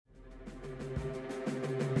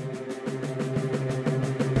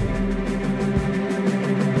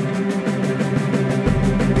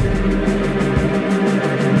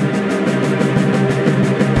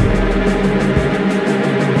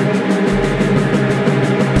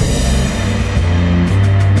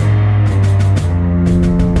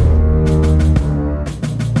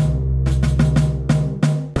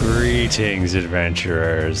Greetings,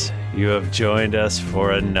 adventurers. You have joined us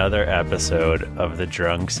for another episode of the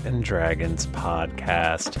Drunks and Dragons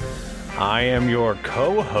podcast. I am your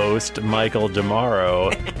co-host, Michael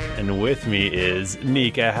Demaro, and with me is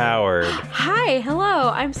Nika Howard. Hi, hello.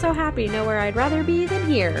 I'm so happy. Nowhere I'd rather be than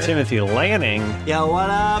here. Timothy Lanning. Yo, what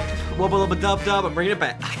up? Wubba lubba dub dub. I'm bringing it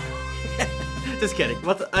back. Just kidding.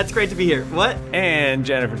 That's great to be here. What? And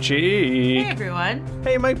Jennifer Cheek. Hey, everyone.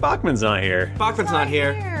 Hey, Mike Bachman's not here. Bachman's not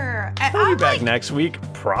here. He'll be back next week,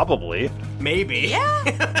 probably. Maybe. Yeah.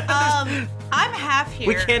 I'm half here.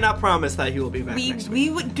 We cannot promise that he will be back next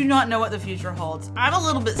week. We do not know what the future holds. I'm a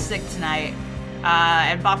little bit sick tonight,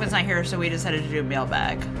 and Bachman's not here, so we decided to do a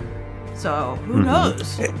mailbag. So, who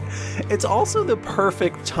knows? It's also the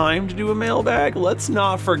perfect time to do a mailbag. Let's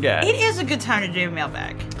not forget. It is a good time to do a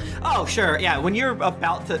mailbag. Oh, sure. Yeah, when you're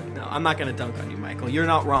about to... No, I'm not going to dunk on you, Michael. You're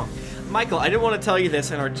not wrong. Michael, I didn't want to tell you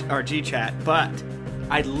this in our G-chat, but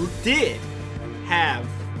I did have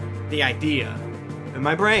the idea in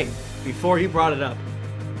my brain before you brought it up.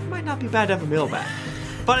 It might not be bad to have a mailbag.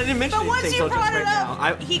 But I didn't mention But once anything you until brought just it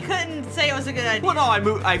right up, now. he couldn't say it was a good idea. Well,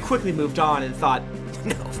 no, I quickly moved on and thought,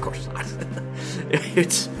 no, of course not.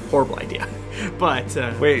 It's a horrible idea. But,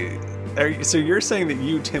 Wait, so you're saying that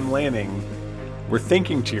you, Tim Lanning, were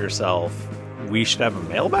thinking to yourself, we should have a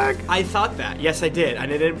mailbag? I thought that. Yes, I did.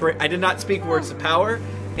 I did not speak words of power.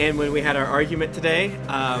 And when we had our argument today,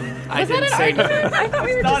 I didn't say anything. I thought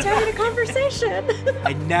we were just having a conversation.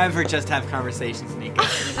 I never just have conversations, Nika.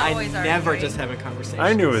 I always never arguing. just have a conversation.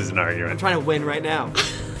 I knew it was an I'm argument. trying to win right now.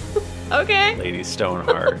 Okay. Lady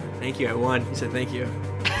Stoneheart. Thank you. I won. You said thank you.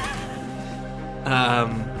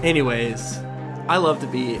 Anyways, I love to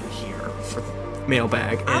be here for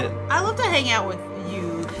mailbag. And I love to hang out with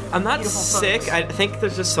you. I'm not beautiful sick. folks. I think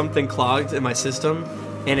there's just something clogged in my system,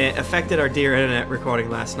 and it affected our dear internet recording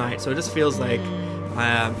last night. So it just feels like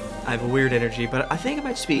I have a weird energy, but I think it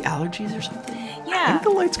might just be allergies or something. I Yeah. think the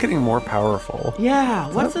light's getting more powerful. Yeah,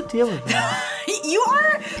 what's the deal with that? You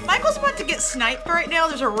are... Michael's about to get sniped right now.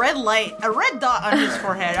 There's a red dot on his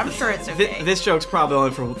forehead. I'm sure it's okay. This joke's probably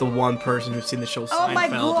only for the one person who's seen the show Seinfeld. Oh my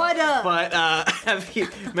God. But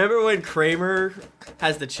remember when Kramer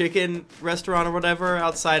has the chicken restaurant or whatever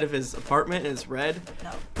outside of his apartment and it's red?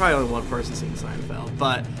 No. Probably only one person seen Seinfeld.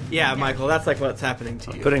 But yeah, Michael, that's like what's happening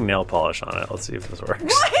to you. Putting nail polish on it. Let's see if this works.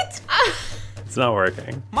 What? It's not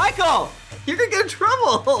working. Michael, you're gonna get in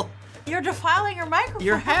trouble. You're defiling your microphone.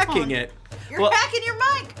 You're hacking it. You're hacking your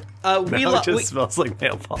mic. Now it just smells like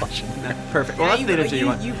nail polish. Perfect. Well, that's the energy you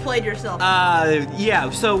want. You played yourself. Yeah,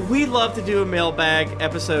 so we love to do a mailbag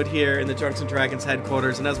episode here in the Drunks and Dragons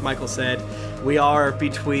headquarters, and as Michael said, we are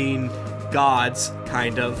between gods,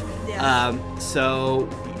 kind of. Yes. So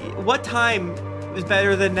what time is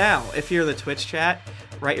better than now? If you're in the Twitch chat,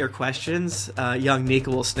 write your questions. Young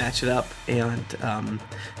Nika will snatch it up and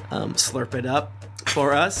slurp it up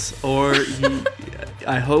for us, or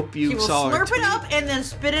I hope you She will saw our slurp it up and then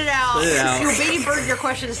spit it out. Spit it out. You'll baby bird your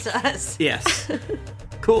questions to us. Yes.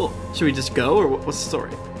 Cool. Should we just go, or what's the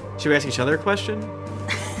story? Should we ask each other a question?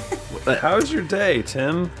 How's your day,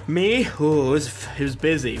 Tim? Me? Ooh, it was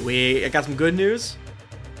busy. I got some good news,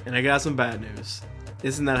 and I got some bad news.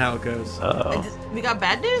 Isn't that how it goes? We got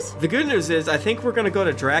bad news? The good news is I think we're going to go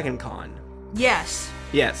to Dragon Con. Yes.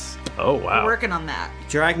 Yes. Oh, We're wow. working on that.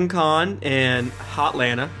 Dragon Con in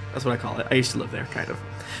Hotlanta. That's what I call it. I used to live there, kind of.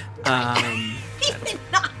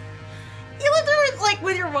 You lived there like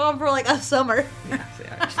with your mom for like a summer.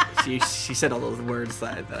 She said all those words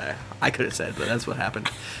that I could have said, but that's what happened.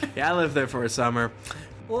 Yeah, I lived there for a summer.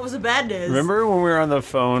 What was the bad news? Remember when we were on the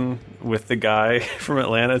phone with the guy from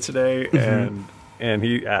Atlanta today, and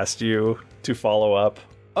he asked you to follow up?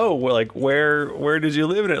 Oh, well, like where did you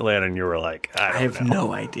live in Atlanta? And you were like, I have know.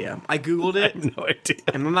 no idea. I googled it. I have no idea.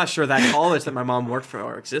 And I'm not sure that college that my mom worked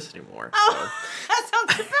for exists anymore. Oh, that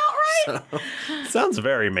sounds about right. Sounds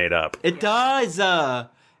very made up. It does.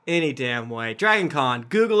 Any damn way. Dragon Con.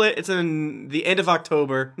 Google it. It's in the end of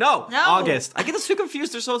October. No. August. I get those two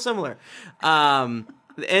confused. They're so similar. The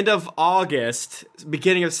end of August,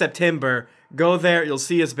 beginning of September. Go there. You'll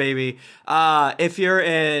see us, baby. If you're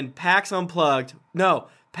in PAX Unplugged. No.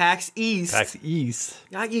 PAX East. PAX East.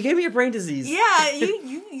 You gave me a brain disease. Yeah,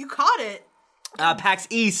 you caught it. PAX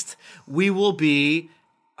East, we will be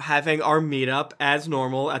having our meetup as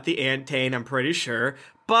normal at the Antane, I'm pretty sure.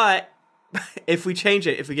 But if we change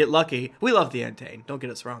it, if we get lucky, we love the Antane. Don't get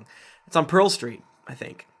us wrong. It's on Pearl Street, I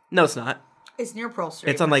think. No, it's not. It's near Pearl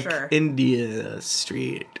Street. It's on for like sure. India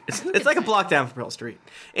Street. It's like a block down from Pearl Street.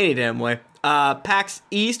 Any damn way. PAX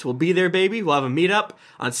East will be there, baby. We'll have a meetup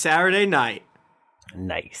on Saturday night.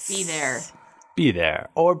 Nice. Be there. Be there.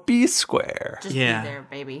 Or be square. Just Yeah. be there,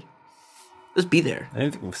 baby. Just be there.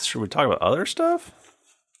 Should we talk about other stuff?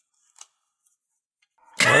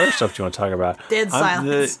 What other stuff do you want to talk about? Dead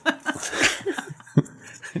silence.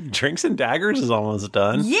 Drinks and Daggers is almost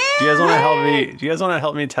done. Yeah. Do you guys want to help me? Do you guys want to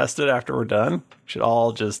help me test it after we're done? We should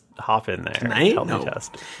all just hop in there. Tonight? Help No. me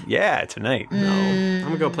test it. Yeah, tonight. No. I'm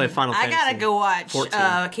gonna go play Final I Fantasy. gotta go watch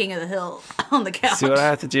 14. King of the Hill on the couch. See what I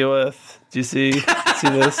have to deal with? Do you see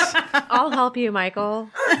this? I'll help you, Michael.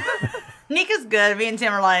 Nika's good. Me and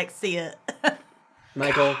Tim are like, see it.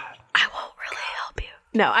 Michael. I won't really help you.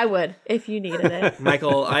 No, I would if you needed it.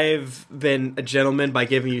 Michael, I've been a gentleman by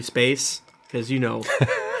giving you space because you know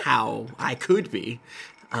how I could be.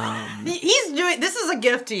 He's doing. This is a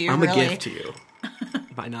gift to you. I'm really. a gift to you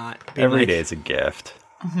by not being Every like, day it's a gift.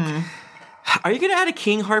 Are you gonna add a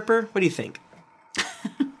King Harper? What do you think?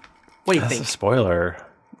 What do you That's think? a spoiler.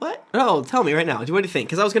 What? No, tell me right now. What do you think?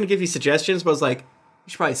 Because I was gonna give you suggestions, but I was like,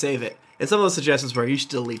 you should probably save it. And some of those suggestions were, you should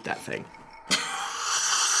delete that thing.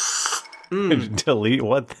 Delete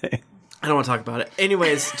what thing? I don't want to talk about it.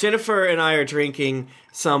 Anyways, Jennifer and I are drinking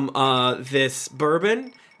some this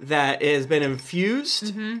bourbon that has been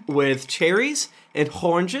infused with cherries and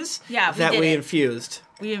oranges. Yeah, we that did we it. infused.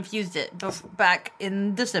 We infused it back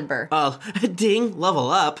in December. Ding, level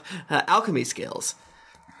up, alchemy skills.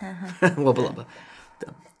 Wubba lubba.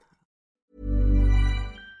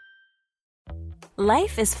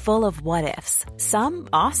 Life is full of what-ifs. Some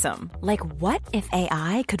awesome, like what if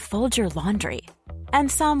AI could fold your laundry?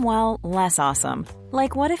 And some, well, less awesome,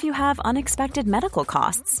 like what if you have unexpected medical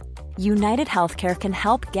costs? United Healthcare can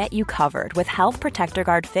help get you covered with Health Protector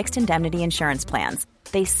Guard fixed indemnity insurance plans.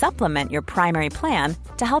 They supplement your primary plan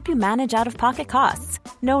to help you manage out-of-pocket costs.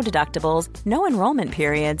 No deductibles, no enrollment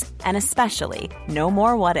periods, and especially no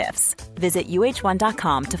more what-ifs. Visit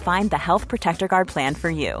uh1.com to find the Health Protector Guard plan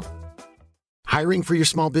for you. Hiring for your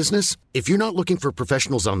small business? If you're not looking for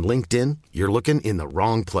professionals on LinkedIn, you're looking in the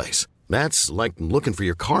wrong place. That's like looking for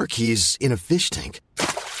your car keys in a fish tank.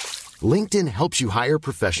 LinkedIn helps you hire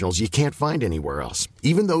professionals you can't find anywhere else,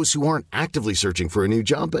 even those who aren't actively searching for a new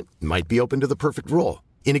job but might be open to the perfect role.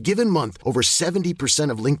 In a given month, over 70%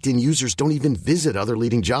 of LinkedIn users don't even visit other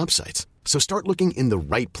leading job sites. So start looking in the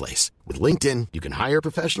right place. With LinkedIn, you can hire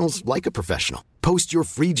professionals like a professional. Post your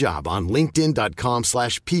free job on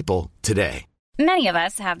linkedin.com/people today. Many of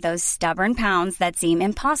us have those stubborn pounds that seem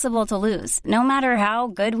impossible to lose, no matter how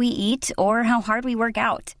good we eat or how hard we work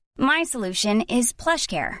out. My solution is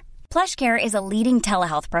PlushCare. PlushCare is a leading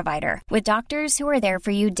telehealth provider with doctors who are there for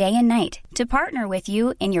you day and night to partner with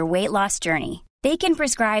you in your weight loss journey. They can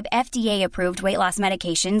prescribe FDA-approved weight loss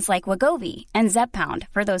medications like Wegovy and Zepbound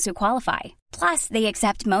for those who qualify. Plus, they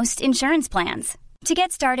accept most insurance plans. To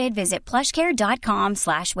get started, visit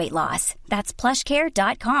plushcare.com/weightloss. That's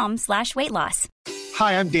plushcare.com/weightloss.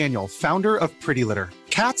 Hi, I'm Daniel, founder of Pretty Litter.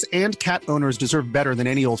 Cats and cat owners deserve better than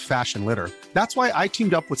any old-fashioned litter. That's why I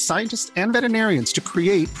teamed up with scientists and veterinarians to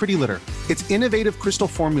create Pretty Litter. Its innovative crystal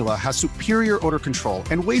formula has superior odor control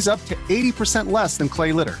and weighs up to 80% less than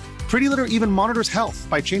clay litter. Pretty Litter even monitors health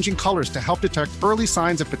by changing colors to help detect early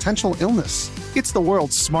signs of potential illness. It's the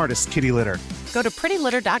world's smartest kitty litter. Go to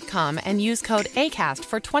prettylitter.com and use code ACAST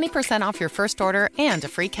for 20% off your first order and a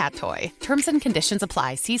free cat toy. Terms and conditions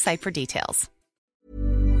apply. See site for details.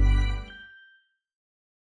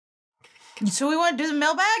 So we want to do the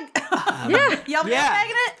mailbag? Y'all Yeah.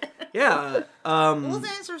 mailbagging it? Yeah. Let's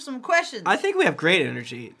answer some questions. I think we have great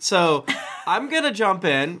energy. So I'm going to jump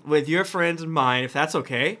in with your friends and mine, if that's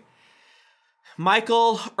okay.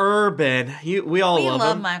 Michael Urban. We all We love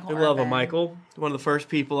love him. Michael We love Urban. him, Michael. One of the first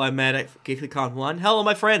people I met at GeeklyCon 1. Hello,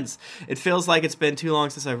 my friends. It feels like it's been too long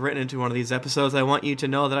since I've written into one of these episodes. I want you to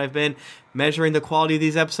know that I've been measuring the quality of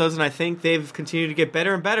these episodes, and I think they've continued to get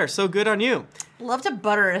better and better. So good on you. Love to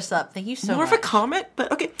butter us up. Thank you so More much. of a comment,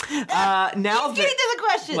 but okay. Now Let's get into the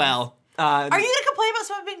questions. Well, are you going to complain about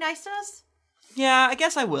someone being nice to us? yeah, I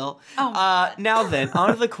guess I will. Now then, on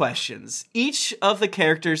to the questions. Each of the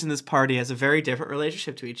characters in this party has a very different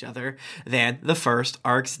relationship to each other than the first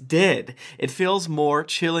arcs did. It feels more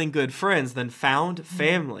chilling good friends than found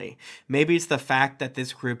family. Maybe it's the fact that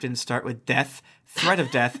this group didn't start with death, threat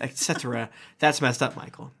of death, etc. That's messed up,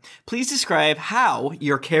 Michael. Please describe how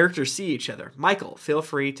your characters see each other. Michael, feel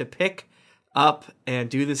free to pick up and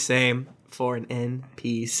do the same for an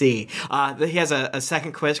NPC. He has a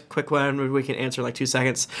second quick one we can answer in like 2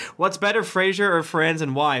 seconds. What's better, Frasier or Friends,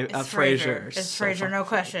 and why? Frasier. It's So Frasier, no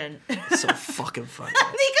question. so fucking funny.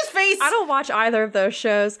 Nika's face. I don't watch either of those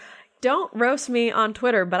shows. Don't roast me on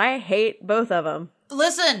Twitter, but I hate both of them.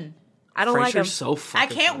 Listen, I don't like him. Frasier's so I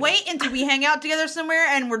fucking can't funny. wait until we hang out together somewhere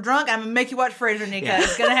and we're drunk. I'm gonna make you watch Frasier, Nika.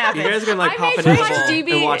 It's gonna happen. You guys are gonna like I pop made an you watch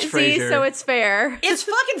apple and watch DBZ, Frasier. so it's fair. It's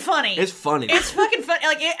fucking funny. It's funny. It's fucking funny.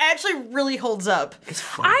 Like, it actually really holds up. It's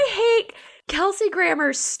funny. I hate Kelsey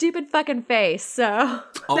Grammer's stupid fucking face, so...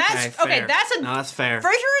 That's fair.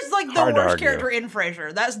 Frasier is like the Hard to worst argue. character in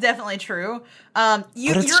Frasier. That's definitely true. But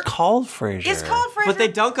it's called Frasier. It's called Frasier. But they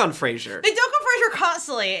dunk on Frasier. They dunk on Frasier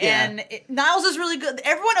constantly, and Niles is really good.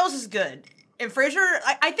 Everyone else is good. And Frasier,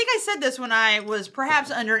 I think I said this when I was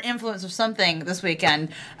perhaps under an influence of something this weekend.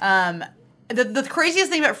 The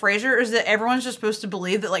craziest thing about Frasier is that everyone's just supposed to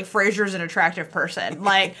believe that, like, Frasier is an attractive person.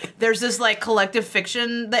 Like, there's this, like, collective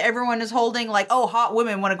fiction that everyone is holding, like, oh, hot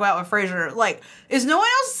women want to go out with Frasier. Like, is no one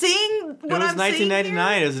else seeing what I'm seeing? It was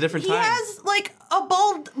 1999. It was a different time. He has, like, a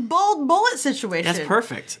bald bullet situation. That's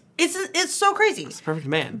perfect. It's so crazy. It's a perfect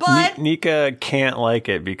man. But Nika can't like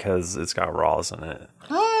it because it's got Raws in it.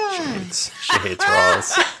 She hates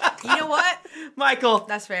Raws. you know what? Michael,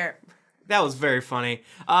 That's fair. that was very funny.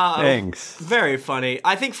 Thanks. Very funny.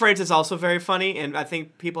 I think Friends is also very funny, and I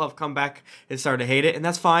think people have come back and started to hate it, and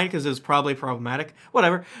that's fine because it was probably problematic.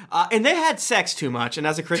 Whatever. And they had sex too much, and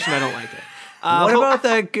as a Christian, I don't like it. What about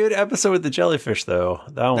that good episode with the jellyfish, though?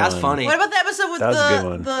 That's funny. What about the episode with That was a good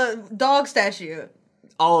one. the dog statue?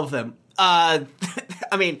 All of them. I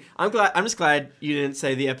mean, I'm just glad you didn't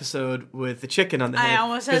say the episode with the chicken on the I head.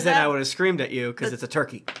 almost said because then that. I would have screamed at you because it's a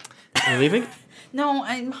turkey. Are you leaving? No,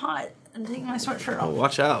 I'm hot. I'm taking my sweatshirt off. Oh,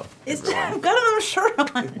 watch out. I've got another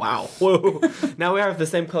shirt on. Wow. Whoa. Now we have the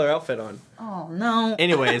same color outfit on. Oh, no.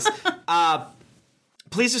 Anyways,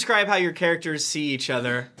 please describe how your characters see each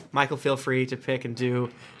other. Michael, feel free to pick and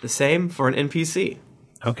do the same for an NPC.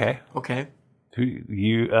 Okay. Okay.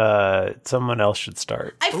 Someone else should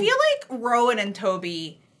start. I feel like Rowan and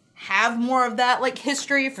Toby have more of that, like,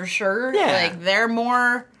 history for sure. Yeah. Like, they're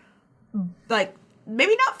more, like,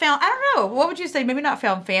 maybe not found, I don't know. What would you say? Maybe not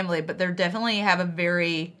found family, but they definitely have I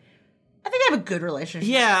think they have a good relationship.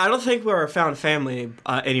 Yeah, I don't think we're a found family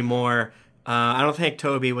anymore. I don't think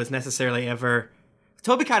Toby was necessarily ever...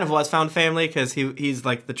 Toby kind of was found family because he's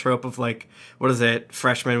like the trope of, like, what is it,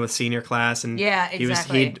 freshman with senior class, and Yeah,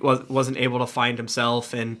 exactly. he wasn't able to find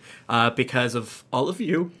himself, and because of all of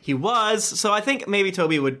you, he was. So I think maybe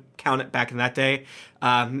Toby would count it back in that day.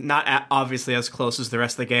 Not obviously as close as the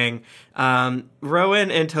rest of the gang. Rowan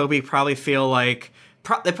and Toby probably feel like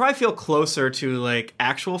they probably feel closer to, like,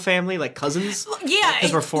 actual family, like cousins. Yeah,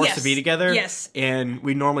 because we're forced to be together. Yes, and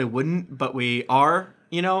we normally wouldn't, but we are.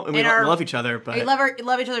 You know, and we love each other, but we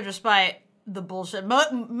love each other despite the bullshit.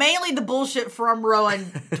 Mainly the bullshit from Rowan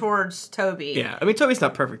towards Toby. Yeah, I mean, Toby's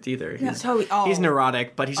not perfect either. Toby. Oh, he's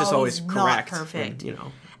neurotic, but he's just always he's correct. Not perfect. And,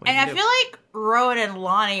 and I feel like Rowan and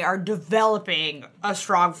Lonnie are developing a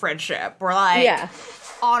strong friendship. We're like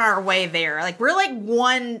on our way there. Like, we're like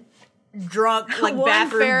one drunk, like, one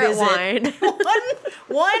bathroom ferret visit. wine.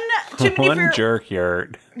 One jerk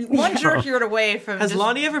yurt. One jerk yurt away from. Has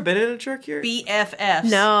Lonnie ever been in a jerk yurt? BFFs. I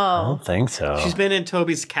No. don't think so. She's been in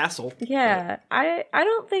Toby's castle. Yeah, I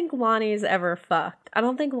don't think Lonnie's ever fucked. I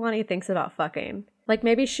don't think Lonnie thinks about fucking. Like,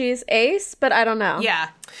 maybe she's ace, but I don't know. Yeah.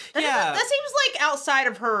 That seems like outside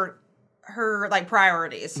of her like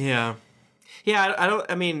priorities. Yeah. Yeah,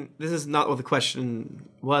 I mean, this is not what the question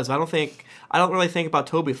was. I don't really think about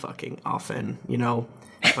Toby fucking often,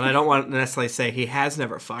 but I don't want to necessarily say he has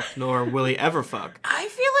never fucked, nor will he ever fuck. I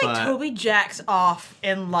feel like Toby jacks off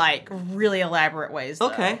in, like, really elaborate ways,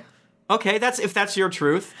 though. Okay, if that's your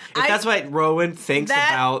truth. If that's what Rowan thinks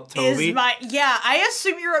about Toby. I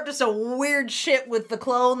assume you're up to some weird shit with the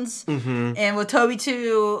clones and with Toby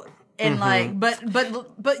too. And like, but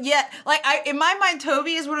yet, like, in my mind,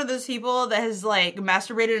 Toby is one of those people that has, like,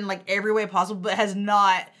 masturbated in, like, every way possible, but has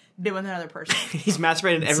not been with another person. He's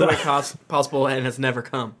masturbated in every way possible and has never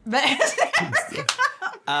come.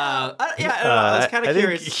 I was kind of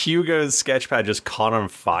curious. Think Hugo's sketchpad just caught on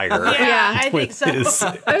fire. Yeah, I think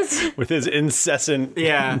so. With his incessant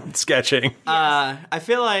sketching. I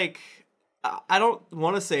feel like I don't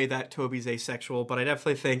want to say that Toby's asexual, but I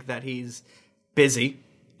definitely think that he's busy.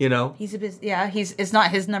 He's a busy. Yeah, it's not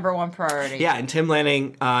his number one priority. Yeah, and Tim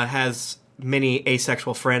Lanning has many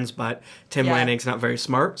asexual friends, but Tim Lanning's not very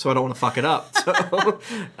smart, so I don't want to fuck it up. So,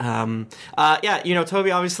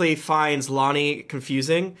 Toby obviously finds Lonnie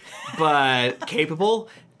confusing, but capable,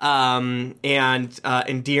 and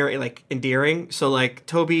endearing. So, like,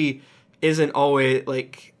 Toby isn't always,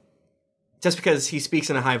 like, just because he speaks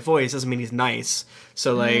in a high voice doesn't mean he's nice.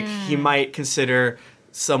 So, like, he might consider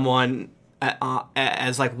someone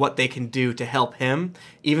as, like, what they can do to help him,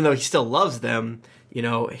 even though he still loves them. He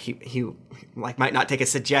like might not take a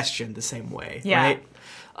suggestion the same way, right?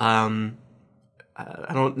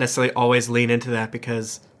 I don't necessarily always lean into that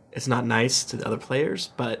because it's not nice to the other players,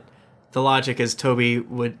 but the logic is Toby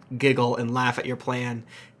would giggle and laugh at your plan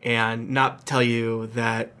and not tell you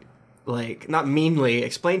that, like, not meanly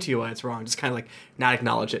explain to you why it's wrong, just kind of like not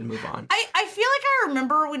acknowledge it and move on. I feel like I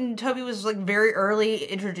remember when Toby was like very early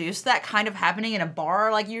introduced, that kind of happening in a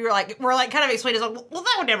bar. Like you were like, we're like kind of explaining, like, well,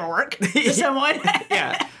 that would never work to someone.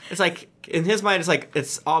 Yeah, it's like in his mind, it's like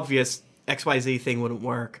it's obvious XYZ thing wouldn't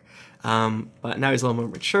work. But now he's a little more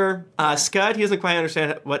mature. Scud, he doesn't quite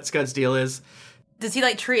understand what Scud's deal is. Does he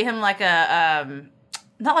like treat him like a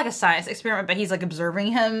not like a science experiment, but he's like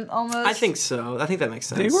observing him almost? I think so. I think that makes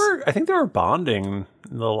sense. I think they were bonding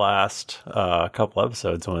the last couple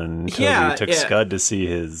episodes when Toby took Scud to see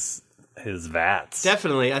his vats.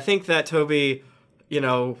 Definitely. I think that Toby,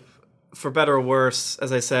 for better or worse,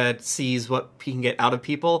 as I said, sees what he can get out of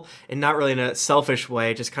people, and not really in a selfish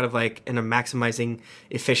way, just kind of like in a maximizing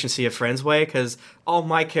efficiency of friends way, because all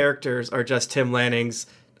my characters are just Tim Lanning's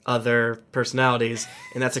other personalities,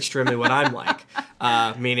 and that's extremely what I'm like.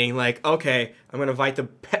 Meaning, like, okay, I'm going to invite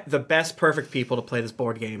the best perfect people to play this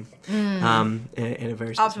board game. In a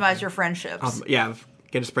very optimize your friendships.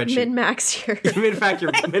 Get a spreadsheet. Min-max your min-max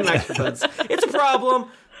your buds. It's a problem.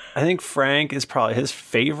 I think Frank is probably his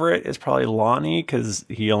favorite is probably Lonnie because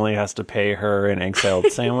he only has to pay her in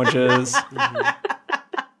egg-salad sandwiches.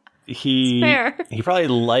 He probably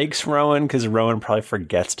likes Rowan because Rowan probably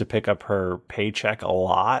forgets to pick up her paycheck a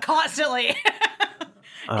lot. Constantly.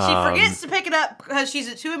 She forgets to pick it up because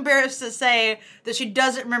she's too embarrassed to say that she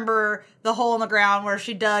doesn't remember the hole in the ground where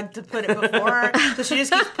she dug to put it before. So she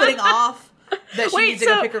just keeps putting off that she needs to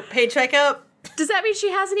go pick her paycheck up. Does that mean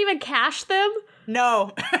she hasn't even cashed them?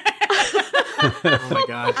 No. Oh my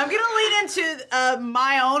god. I'm going to lean into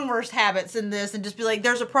my own worst habits in this and just be like,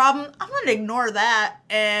 there's a problem. I'm going to ignore that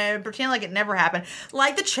and pretend like it never happened.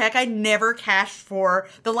 Like the check I never cashed for,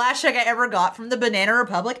 the last check I ever got from the Banana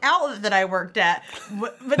Republic outlet that I worked at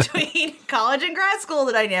between college and grad school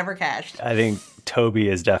that I never cashed. I think Toby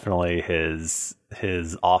is definitely his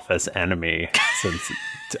office enemy since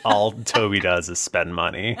all Toby does is spend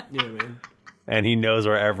money. Yeah, man. And he knows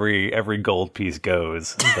where every gold piece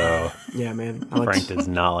goes. So yeah, man. Frank does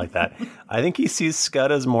not like that. I think he sees Scud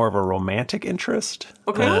as more of a romantic interest.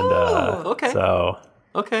 Okay. And, okay. So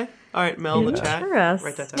okay. All right, Mel in the chat.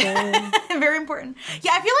 Write that down. Very important.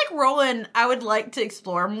 Yeah, I feel like Rowan, I would like to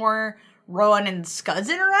explore more Rowan and Scud's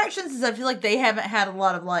interactions, since I feel like they haven't had a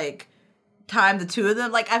lot of like time, the two of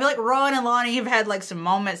them. Like, I feel like Rowan and Lonnie have had like some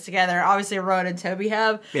moments together. Obviously Rowan and Toby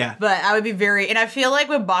have. Yeah. But I would be and I feel like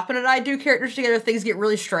when Bachman and I do characters together, things get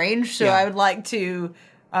really strange. So I would like to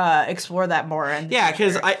explore that more. Yeah,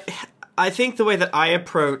 because I think the way that I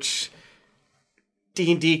approach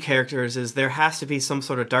D&D characters is there has to be some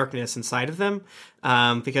sort of darkness inside of them,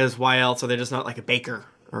 because why else are they just not like a baker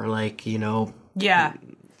or like, working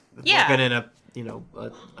in a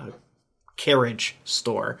carriage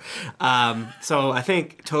store. So I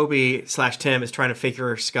think Toby/Tim is trying to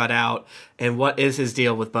figure Scud out and what is his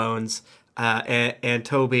deal with Bones. And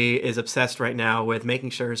Toby is obsessed right now with making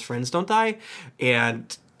sure his friends don't die.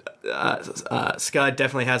 And Scud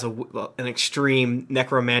definitely has an extreme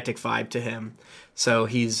necromantic vibe to him. So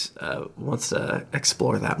he's wants to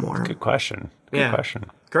explore that more. Good question. Good question.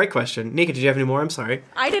 Great question. Nika, did you have any more? I'm sorry.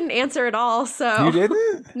 I didn't answer at all, so. You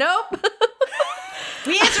didn't? Nope.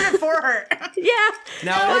 We answered it for her. Yeah.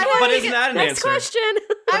 No, but isn't that an Next answer? question.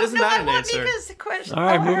 But isn't that an answer? Question. All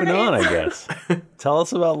right, moving on, I guess. Tell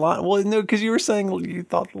us about Lonnie. Well, no, because you were saying you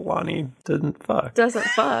thought Lonnie didn't fuck. Doesn't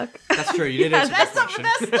fuck. That's true. You did answer that question.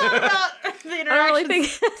 That's not about the interaction. I don't really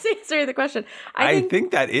think that's the answer to the question. I think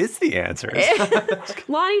that is the answer.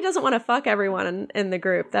 Lonnie doesn't want to fuck everyone in the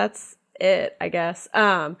group. That's it, I guess.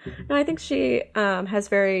 No, I think she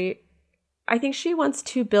I think she wants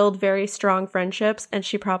to build very strong friendships, and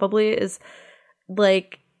she probably is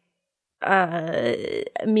like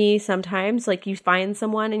me sometimes. Like, you find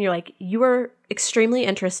someone and you're like, you are extremely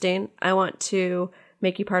interesting. I want to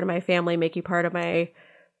make you part of my family, make you part of my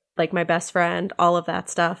best friend, all of that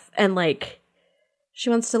stuff. And like, she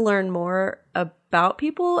wants to learn more about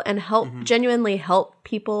people and genuinely help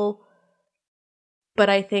people. But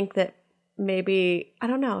I think that maybe, I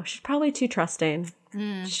don't know, she's probably too trusting.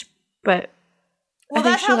 But well,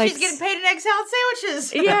 that's how she's getting paid in egg-salad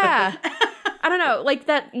sandwiches. Yeah. I don't know. Like,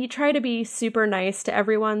 that you try to be super nice to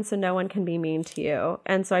everyone so no one can be mean to you.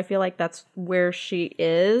 And so I feel like that's where she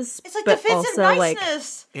is. It's like but defensive also,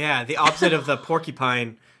 niceness. Yeah, the opposite of the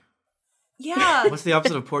porcupine. Yeah. What's the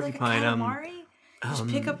opposite of porcupine? Like a calamari? Just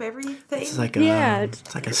pick up everything. It's like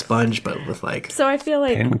it's like a sponge, but with like. So I feel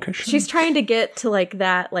like she's trying to get to like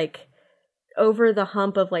that, like, over the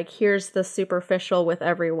hump of like, here's the superficial with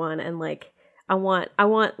everyone, and like I want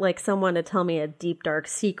like someone to tell me a deep dark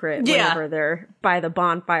secret whenever they're by the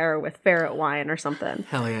bonfire with ferret wine or something.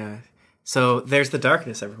 Hell yeah. So there's the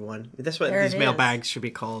darkness, everyone. That's what these mailbags should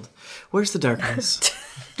be called. Where's the darkness?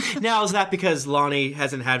 Now, is that because Lonnie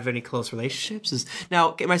hasn't had any close relationships?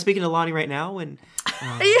 Now, am I speaking to Lonnie right now? And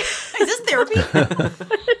is this therapy?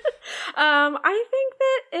 I think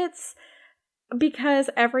that it's because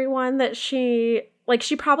everyone that she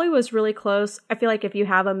probably was really close. I feel like if you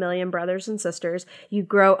have a million brothers and sisters, you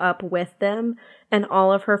grow up with them, and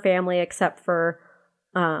all of her family except for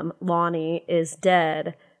Lonnie is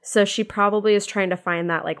dead. So she probably is trying to find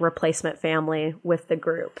that like replacement family with the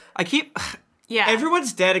group.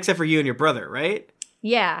 Everyone's dead except for you and your brother, right?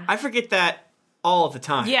 Yeah. I forget that all of the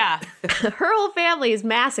time. Yeah. Her whole family is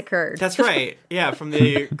massacred. That's right. Yeah, from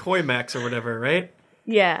the Koimex or whatever, right?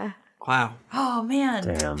 Yeah. Wow. Oh, man.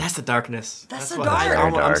 Damn. That's the darkness. That's the what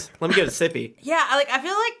dark. Let me get a sippy. Yeah, I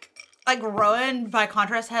feel like Rowan, by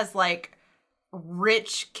contrast, has like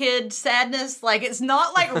rich kid sadness. Like, it's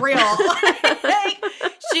not like real. like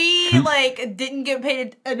she like didn't get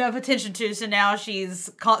paid enough attention to, so now she's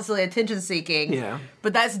constantly attention seeking. Yeah.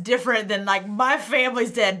 But that's different than like my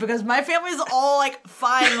family's dead, because my family's all like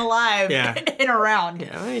fine and alive and around.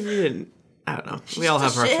 Yeah, I mean, you didn't. I don't know. We all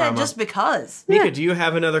have our trauma. Just because. Nika, do you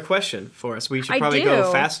have another question for us? We should probably go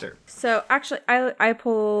faster. So actually, I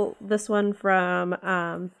pull this one from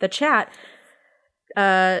the chat.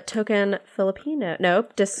 Token Filipino.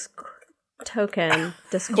 Nope. Discordian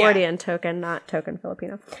token, not token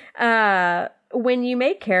Filipino. When you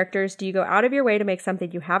make characters, do you go out of your way to make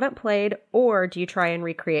something you haven't played, or do you try and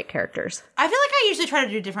recreate characters? I feel like I usually try to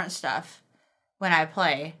do different stuff when I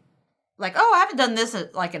play. Like, oh, I haven't done this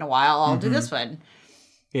like in a while. I'll do this one.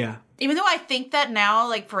 Yeah. Even though I think that now,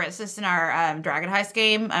 like for instance, in our Dragon Heist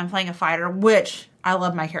game, I'm playing a fighter, which I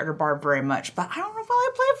love my character Barb very much, but I don't know if I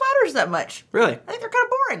like playing fighters that much. Really? I think they're kind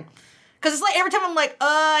of boring. Because it's like every time I'm like,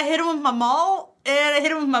 I hit him with my maul, and I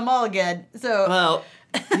hit him with my maul again. So, well,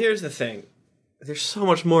 here's the thing. There's so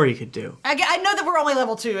much more you could do. I know that we're only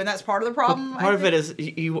level 2, and that's part of the problem. But part of it is,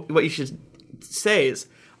 what you should say is,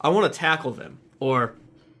 I want to tackle them, or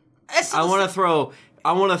I want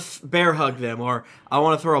to bear hug them, or I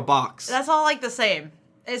want to throw a box. That's all like the same.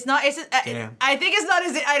 It's not. Damn. I think it's not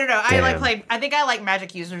as. I don't know. Damn. I think I like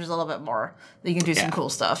magic users a little bit more. You can do some cool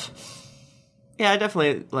stuff. Yeah, I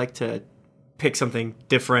definitely like to pick something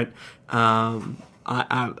different. That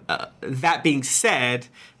being said,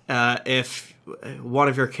 if one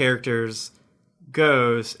of your characters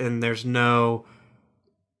goes and there's no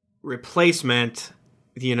replacement,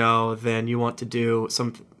 then you want to do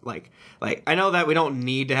something like I know that we don't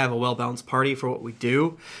need to have a well-balanced party for what we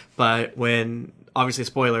do, but when, obviously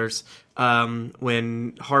spoilers,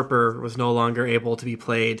 when Harper was no longer able to be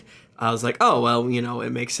played, I was like, oh, well, it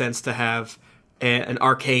makes sense to have an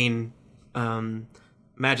arcane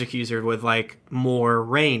magic user with like more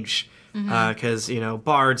range, because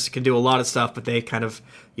bards can do a lot of stuff, but they kind of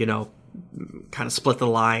split the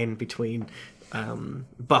line between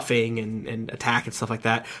buffing and attack and stuff like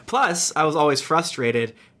that. Plus, I was always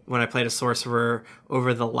frustrated when I played a sorcerer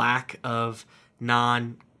over the lack of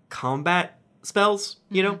non-combat spells,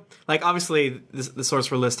 Like, obviously, the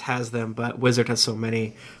sorcerer list has them, but wizard has so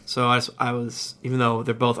many. So I was, even though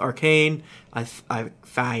they're both arcane, I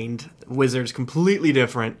find wizards completely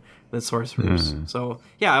different than sorcerers. So,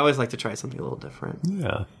 yeah, I always like to try something a little different.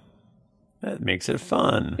 Yeah. That makes it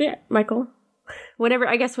fun. Yeah, Michael.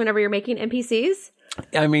 Whenever you're making NPCs?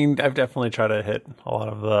 I mean, I've definitely tried to hit a lot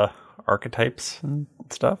of the archetypes and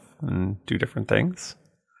stuff and do different things.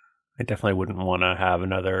 I definitely wouldn't want to have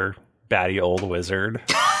another batty old wizard.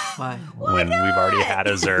 Why? When we've already had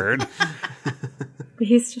a Zerd.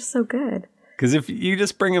 He's just so good. Because if you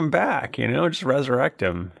just bring him back, just resurrect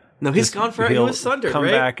him. No, he's gone for it. He was sundered, come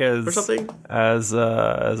right? back as or something, as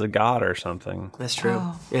a god or something. That's true.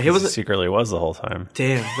 Oh. Yeah, he secretly was the whole time.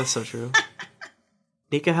 Damn, that's so true.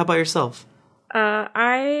 Nika, how about yourself?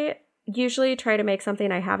 I usually try to make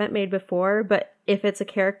something I haven't made before, but if it's a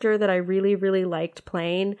character that I really, really liked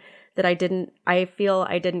playing that I feel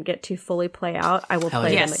I didn't get to fully play out, I will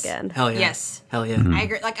play them again. Hell yeah. Yes. Hell yeah. I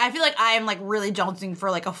agree. Like, I feel like I am like really jonesing for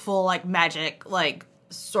like a full like magic like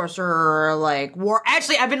sorcerer like war.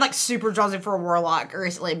 Actually, I've been like super jonesing for a warlock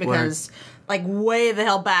recently because like way the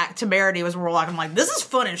hell back, Temerity was warlock. I'm like, this is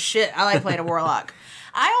fun as shit. I like playing a warlock.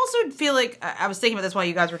 I also feel like I was thinking about this while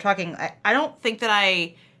you guys were talking. I don't think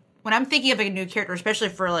that when I'm thinking of a new character, especially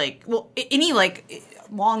for like, well, any like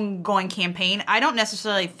long going campaign, I don't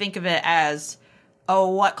necessarily think of it as oh,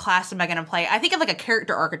 what class am I going to play? I think of like a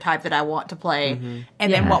character archetype that I want to play,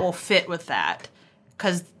 and then what will fit with that.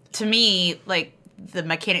 Because to me, like, the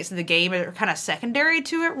mechanics of the game are kind of secondary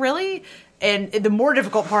to it, really. And the more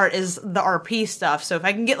difficult part is the RP stuff. So if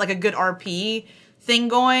I can get like a good RP thing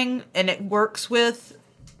going and it works with,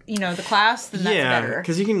 you know, the class, then that's better.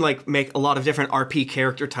 Because you can like make a lot of different RP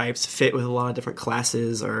character types fit with a lot of different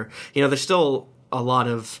classes, or, you know, there's still a lot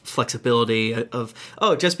of flexibility of,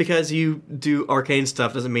 oh, just because you do arcane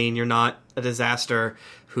stuff doesn't mean you're not a disaster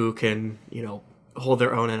who can, you know, hold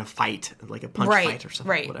their own in a fight, like a punch fight or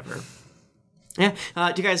something, whatever. Yeah.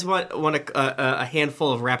 Do you guys want a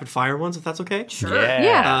handful of rapid fire ones, if that's okay? Sure.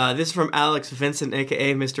 Yeah. This is from Alex Vincent,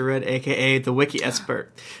 a.k.a. Mr. Red, a.k.a. the Wiki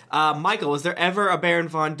Expert. Michael, was there ever a Baron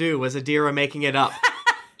Von Du? Was Adira making it up?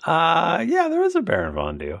 Yeah, there is a Baron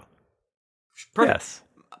Von Du. Yes.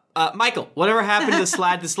 Michael, whatever happened to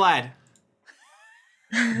Slad the Slad?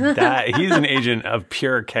 He's an agent of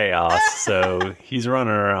pure chaos, so he's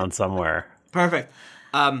running around somewhere. Perfect.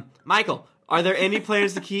 Michael, are there any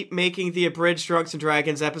plans to keep making the abridged Drunks and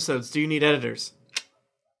Dragons episodes? Do you need editors?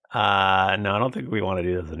 No, I don't think we want to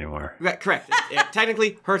do this anymore. Right, correct. It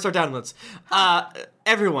technically hurts our downloads.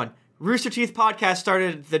 Everyone, Rooster Teeth Podcast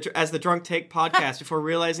started as the Drunk Take Podcast before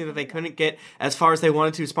realizing that they couldn't get as far as they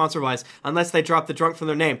wanted to sponsor-wise unless they dropped the drunk from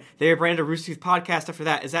their name. They rebranded Rooster Teeth Podcast after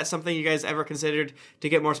that. Is that something you guys ever considered to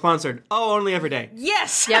get more sponsored? Oh, only every day.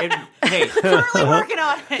 Yes. Yep. Hey, Currently working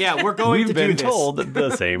on it. yeah, we're going to do We've this. been told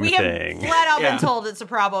the same We thing. have flat out Yeah. been told it's a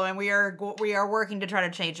problem, and we are working to try to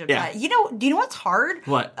change it. Yeah. Do you know what's hard?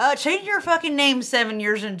 What? Changing your fucking name 7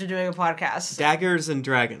 years into doing a podcast. Daggers and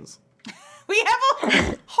Dragons. We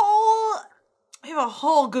have a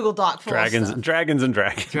whole Google Doc full Dragons of stuff. and Dragons. Dragons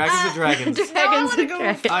and Dragons. Dragons and go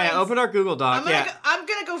dragons. Oh, yeah, open our Google Doc. I'm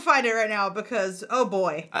gonna go find it right now because, oh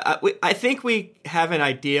boy. I think we have an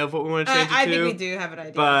idea of what we want to change it to. I think we do have an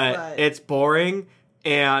idea. But it's boring,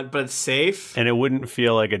 but it's safe. And it wouldn't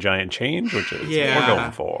feel like a giant change, which is what we're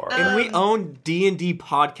going for. And we own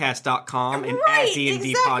dndpodcast.com and Right, at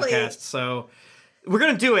D&D exactly. Podcast. So we're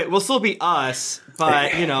going to do it. We'll still be us,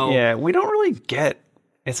 but, you know. Yeah, we don't really get...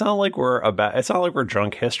 It's not like we're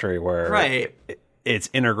drunk history where Right. it's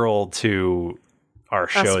integral to our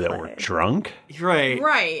show that play. we're drunk. Right.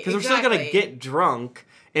 Right, Because we're still going to exactly. get drunk,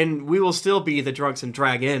 and we will still be the Drunks and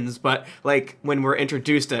Dragons, but, like, when we're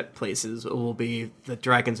introduced at places, it will be the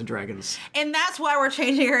Dragons and Dragons. And that's why we're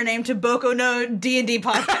changing her name to Boko no D&D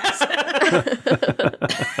Podcast.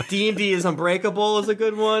 D&D is Unbreakable is a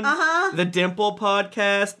good one. Uh-huh. The Dimple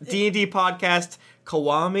Podcast. D&D Podcast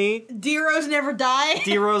Kawami. D-Rose Never Die.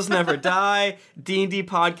 D-Rose Never Die. D&D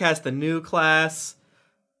Podcast The New Class.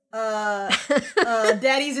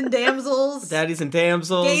 Daddies and Damsels. Daddies and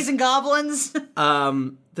Damsels. Gays and Goblins.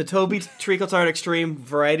 The Toby Treacletard Extreme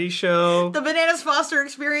Variety Show. The Bananas Foster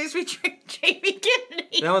Experience featuring Jamie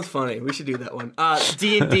Kennedy. That one's funny. We should do that one.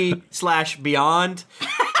 D&D/Beyond.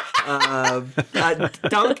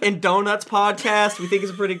 Dunk and Donuts Podcast. We think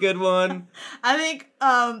is a pretty good one. I think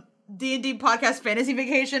D&D Podcast Fantasy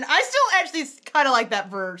Vacation. I still actually kind of like that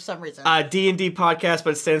for some reason. D&D Podcast,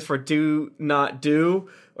 but it stands for Do Not Do.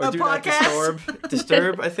 Or A Do podcast? Not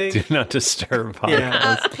Disturb, I think. Do not disturb podcast.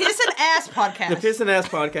 Yeah. Piss and Ass Podcast. The Piss and Ass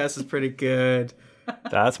Podcast is pretty good.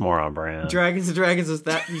 That's more on brand. Dragons and Dragons is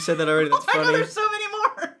that you said that already. That's I know funny. there's so many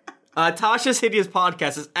more. Tasha's Hideous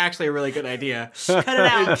Podcast is actually a really good idea. Cut it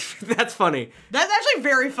out. That's funny. That's actually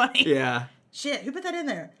very funny. Yeah, Shit, who put that in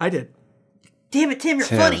there? I did. Damn it, Tim, you're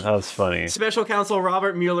Yeah, funny. that was funny. Special Counsel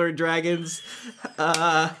Robert Mueller and Dragons.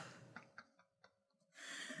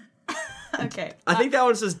 Okay. I think that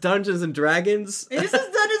one says Dungeons and Dragons. It says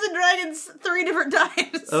Dungeons and Dragons 3 different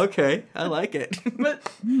times. Okay, I like it. But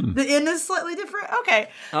the end is slightly different. Okay.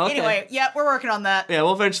 Okay. Anyway, yeah, we're working on that. Yeah,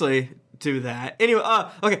 we'll eventually do that. Anyway,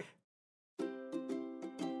 okay.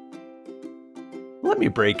 Let me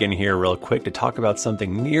break in here real quick to talk about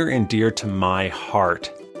something near and dear to my heart.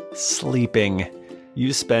 Sleeping.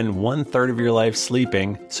 You spend 1/3 of your life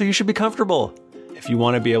sleeping, so you should be comfortable. If you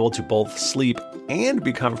want to be able to both sleep and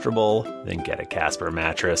be comfortable, then get a Casper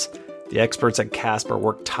mattress. The experts at Casper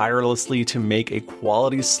work tirelessly to make a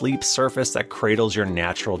quality sleep surface that cradles your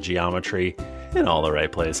natural geometry in all the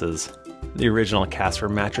right places. The original Casper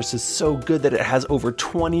mattress is so good that it has over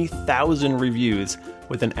 20,000 reviews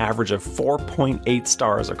with an average of 4.8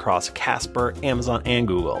 stars across Casper, Amazon, and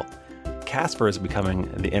Google. Casper is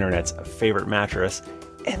becoming the internet's favorite mattress,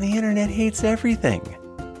 and the internet hates everything.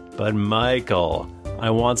 But Michael, I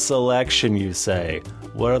want selection, you say.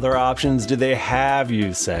 What other options do they have,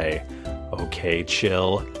 you say? Okay,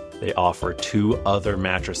 chill. They offer 2 other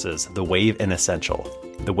mattresses, the Wave and Essential.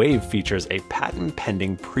 The Wave features a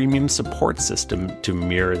patent-pending premium support system to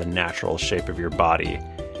mirror the natural shape of your body.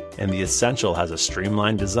 And the Essential has a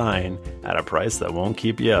streamlined design at a price that won't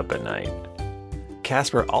keep you up at night.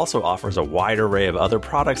 Casper also offers a wide array of other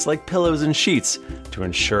products like pillows and sheets to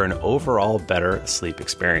ensure an overall better sleep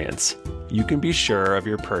experience. You can be sure of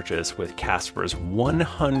your purchase with Casper's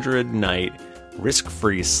 100-night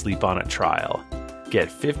risk-free Sleep On It trial. Get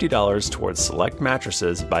 $50 towards select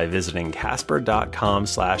mattresses by visiting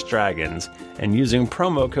casper.com/dragons and using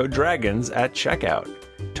promo code DRAGONS at checkout.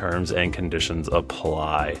 Terms and conditions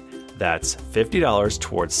apply. That's $50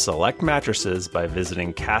 towards select mattresses by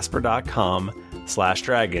visiting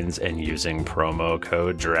casper.com/dragons and using promo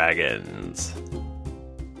code DRAGONS.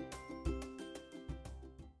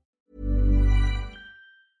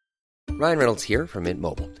 Ryan Reynolds here from Mint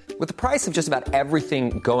Mobile. With the price of just about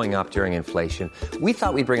everything going up during inflation, we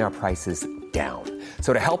thought we'd bring our prices down.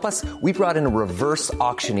 So to help us, we brought in a reverse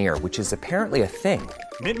auctioneer, which is apparently a thing.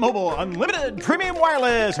 Mint Mobile Unlimited Premium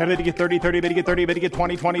Wireless. How to get 30, 30, bit to get 30, bit to get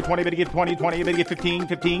 20, 20, 20, bit to get 20, 20, bit to get 15,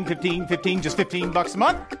 15, 15, 15, just $15 a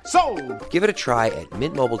month? Sold! Give it a try at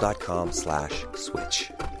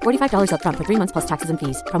mintmobile.com/switch. $45 up front for 3 months plus taxes and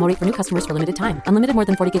fees. Promo rate for new customers for limited time. Unlimited more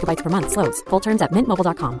than 40 gigabytes per month. Slows full terms at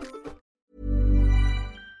mintmobile.com.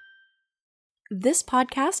 This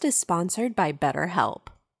podcast is sponsored by BetterHelp.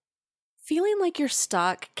 Feeling like you're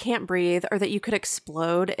stuck, can't breathe, or that you could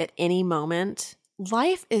explode at any moment?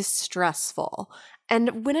 Life is stressful,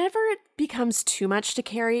 and whenever it becomes too much to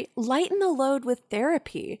carry, lighten the load with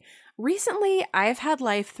therapy. Recently, I've had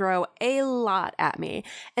life throw a lot at me,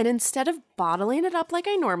 and instead of bottling it up like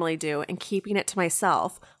I normally do and keeping it to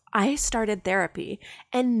myself, I started therapy,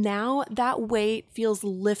 and now that weight feels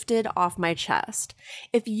lifted off my chest.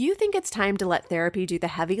 If you think it's time to let therapy do the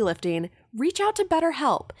heavy lifting, reach out to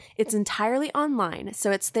BetterHelp. It's entirely online,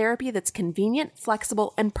 so it's therapy that's convenient,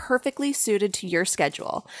 flexible, and perfectly suited to your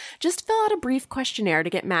schedule. Just fill out a brief questionnaire to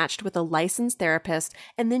get matched with a licensed therapist,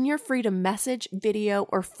 and then you're free to message, video,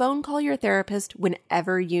 or phone call your therapist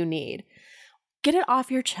whenever you need. Get it off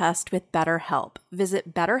your chest with BetterHelp.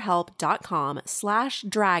 Visit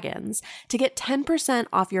betterhelp.com/dragons to get 10%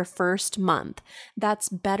 off your first month. That's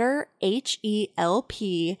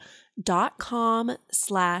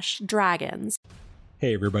betterhelp.com/dragons.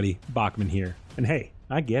 Hey everybody, Bachman here. And hey,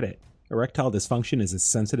 I get it. Erectile dysfunction is a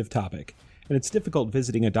sensitive topic, and it's difficult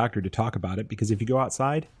visiting a doctor to talk about it because if you go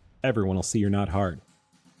outside, everyone will see you're not hard.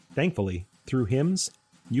 Thankfully, through HIMS,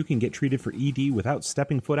 you can get treated for ED without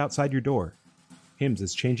stepping foot outside your door. HIMS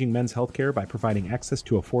is changing men's healthcare by providing access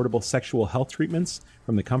to affordable sexual health treatments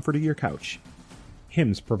from the comfort of your couch.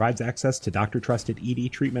 HIMS provides access to doctor-trusted ED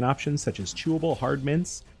treatment options such as chewable hard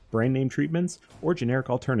mints, brand-name treatments, or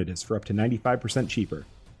generic alternatives for up to 95% cheaper.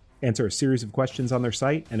 Answer a series of questions on their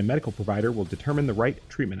site, and a medical provider will determine the right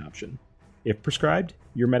treatment option. If prescribed,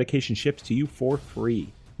 your medication ships to you for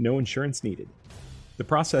free, no insurance needed. The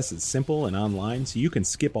process is simple and online, so you can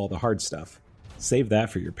skip all the hard stuff. Save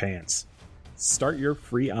that for your pants. Start your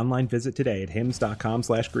free online visit today at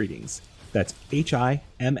hims.com/greetings. That's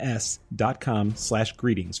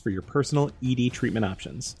HIMS.com/greetings for your personal ED treatment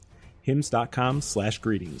options.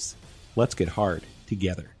 hims.com/greetings. Let's get hard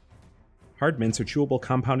together. Hard mints are chewable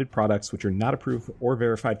compounded products which are not approved or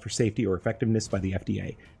verified for safety or effectiveness by the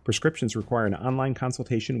FDA. Prescriptions require an online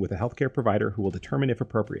consultation with a healthcare provider who will determine if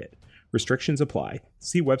appropriate. Restrictions apply.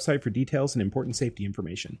 See website for details and important safety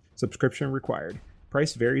information. Subscription required.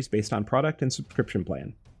 Price varies based on product and subscription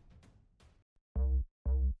plan.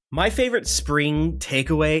 My favorite spring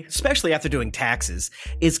takeaway, especially after doing taxes,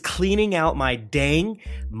 is cleaning out my dang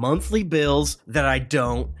monthly bills that I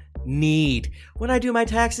don't need. When I do my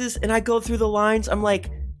taxes and I go through the lines, I'm like,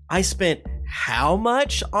 I spent how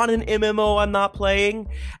much on an MMO I'm not playing?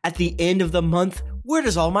 At the end of the month, where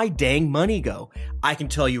does all my dang money go? I can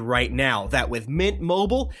tell you right now that with Mint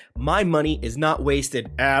Mobile, my money is not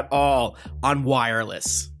wasted at all on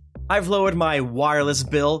wireless. I've lowered my wireless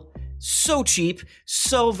bill so cheap,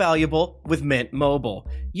 so valuable with Mint Mobile.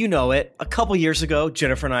 You know it. A couple years ago,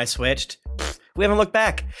 Jennifer and I switched. We haven't looked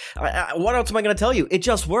back. What else am I going to tell you? It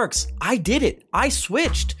just works. I did it. I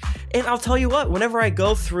switched. And I'll tell you what, whenever I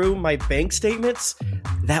go through my bank statements,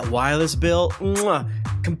 that wireless bill,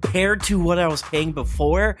 compared to what I was paying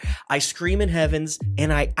before, I scream in heavens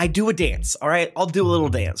and I do a dance, all right? I'll do a little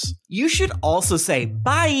dance. You should also say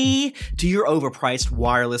bye to your overpriced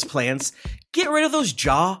wireless plans. Get rid of those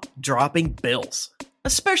jaw-dropping bills,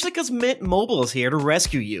 especially because Mint Mobile is here to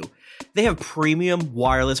rescue you. They have premium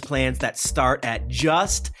wireless plans that start at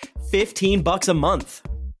just $15 a month.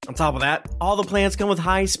 On top of that, all the plans come with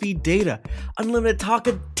high-speed data, unlimited talk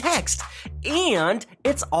and text, and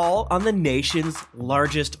it's all on the nation's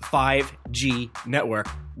largest 5G network.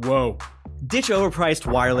 Whoa. Ditch overpriced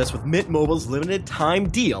wireless with Mint Mobile's limited time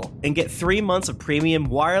deal and get 3 months of premium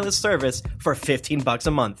wireless service for $15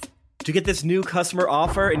 a month. To get this new customer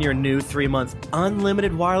offer and your new 3-month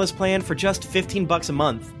unlimited wireless plan for just $15 a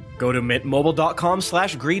month, go to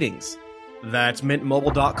mintmobile.com/greetings. That's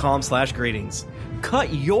mintmobile.com/greetings.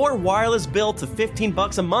 Cut your wireless bill to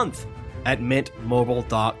 $15 a month at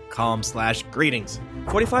mintmobile.com/greetings.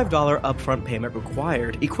 $45 upfront payment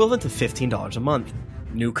required, equivalent to $15 a month.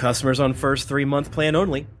 New customers on first 3-month plan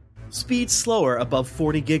only. Speed slower above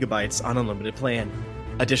 40 gigabytes on unlimited plan.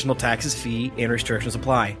 Additional taxes, fee, and restrictions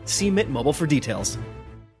apply. See Mint Mobile for details.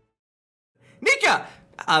 Nika!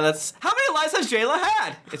 That's how many lives has Jayla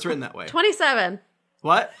had? It's written that way. 27.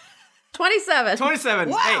 What? 27. 27.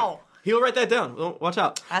 Wow. Hey, he'll write that down. Watch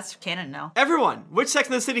out. That's canon now. Everyone, which Sex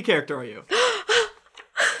and the City character are you?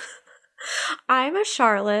 I'm a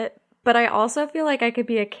Charlotte, but I also feel like I could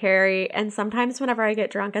be a Carrie, and sometimes whenever I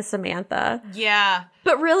get drunk, a Samantha. Yeah.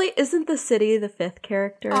 But really, isn't the city the 5th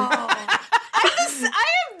character? I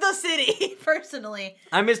am the city, personally.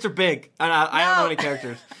 I'm Mr. Big. I don't know any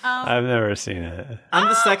characters. I've never seen it. I'm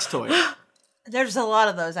the sex toy. There's a lot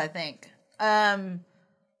of those, I think.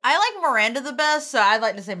 I like Miranda the best, so I'd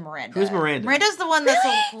like to say Miranda. Who's Miranda? Miranda's the one that's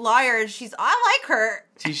a liar. I like her.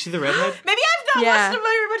 Is she the redhead? Maybe I've not watched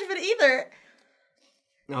very much of it either.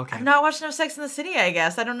 Okay. I've not watched enough Sex in the City, I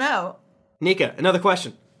guess. I don't know. Nika, another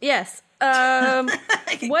question. Yes.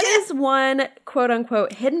 What is one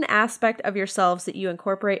quote-unquote hidden aspect of yourselves that you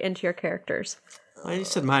incorporate into your characters? Well, you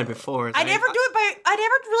said mine before. I never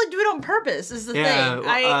really do it on purpose, is the thing.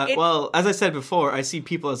 Well, as I said before, I see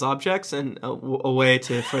people as objects and a way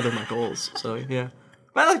to further my goals. So, yeah.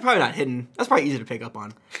 But that's probably not hidden. That's probably easy to pick up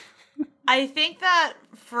on. I think that,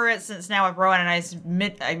 for instance, now with Rowan, and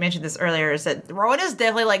I mentioned this earlier, is that Rowan is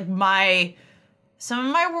definitely like some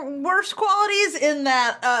of my worst qualities in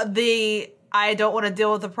that I don't want to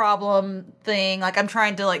deal with the problem thing. Like, I'm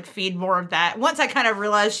trying to, like, feed more of that. Once I kind of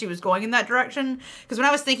realized she was going in that direction, because when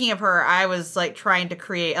I was thinking of her, I was, like, trying to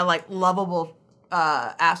create a, like, lovable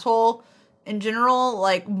asshole in general,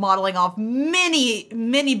 like, modeling off many,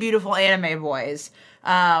 many beautiful anime boys.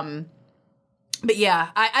 But yeah,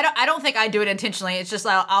 I don't think I do it intentionally. It's just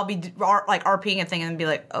I'll be, like, RPing a thing and be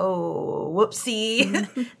like, oh,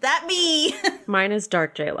 whoopsie, that me. Mine is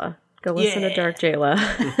Dark Jayla. Go listen to Dark Jayla.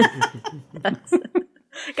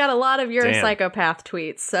 Got a lot of you're a psychopath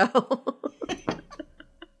tweets, so.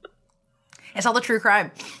 It's all the true crime.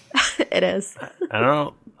 It is. I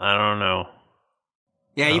don't know.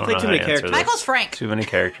 Yeah, you play too many characters. Michael's Frank. Too many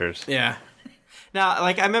characters. Yeah. Now,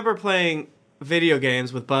 like, I remember playing video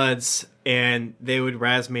games with buds, and they would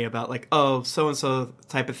razz me about, like, oh, so-and-so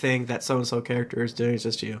type of thing that so-and-so character is doing is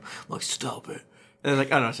just you. I'm like, stop it. And they're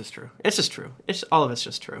like, oh, no, it's just true. It's just true. All of it's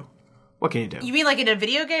just true. What can you do? You mean like in a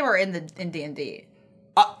video game or in D&D?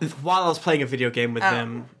 While I was playing a video game with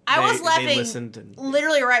them, I was laughing. They listened and,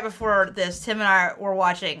 literally right before this. Tim and I were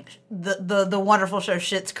watching the wonderful show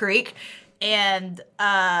Schitt's Creek, and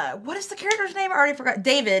what is the character's name? I already forgot.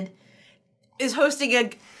 David is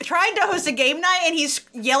trying to host a game night, and he's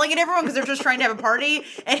yelling at everyone because they're just trying to have a party,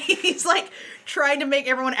 and he's like trying to make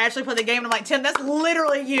everyone actually play the game. And I'm like, Tim, that's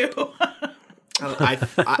literally you.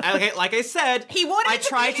 Like I said, I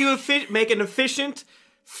tried to make an efficient,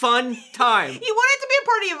 fun time. He wanted to be a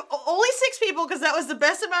party of only 6 people because that was the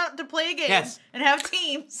best amount to play a game. Yes. And have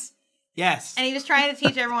teams. Yes. And he was trying to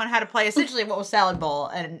teach everyone how to play essentially what was Salad Bowl,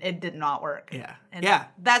 and it did not work. Yeah. And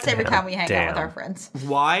that's every time we hang out with our friends.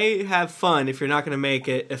 Why have fun if you're not going to make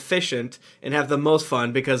it efficient and have the most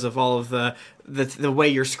fun because of all of the way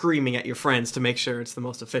you're screaming at your friends to make sure it's the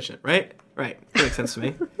most efficient, right? Right. That makes sense to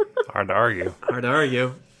me. Hard to argue.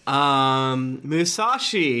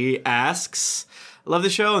 Musashi asks, love the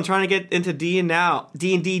show. I'm trying to get into D&D now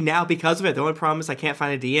because of it. The only problem is I can't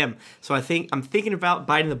find a DM. So I'm thinking about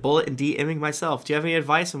biting the bullet and DMing myself. Do you have any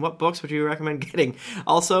advice on what books would you recommend getting?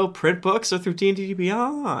 Also, print books or through D&D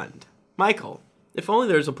Beyond? Michael, if only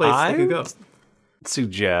there's a place I could go.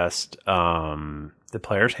 Suggest the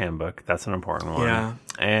Player's Handbook. That's an important one. Yeah.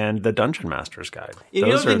 And the Dungeon Master's Guide. You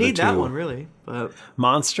don't even need that one, really. But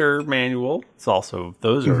Monster Manual. It's also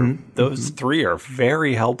those 3 are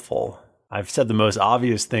very helpful. I've said the most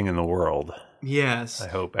obvious thing in the world. Yes. I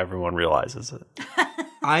hope everyone realizes it.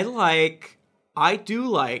 I do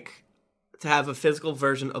like to have a physical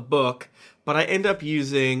version of book, but I end up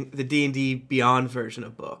using the D&D Beyond version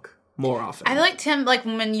of book more often. I like, Tim, like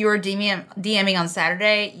when you were DMing on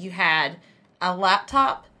Saturday, you had a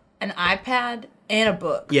laptop, an iPad, and a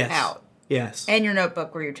book out. Yes. And your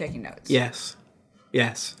notebook where you're taking notes. Yes.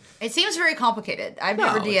 Yes. It seems very complicated. I've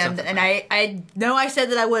never DM'd, and I know I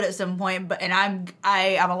said that I would at some point, but I'm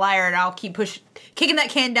a liar, and I'll keep kicking that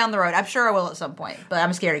can down the road. I'm sure I will at some point, but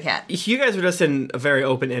I'm a scaredy cat. You guys were just in a very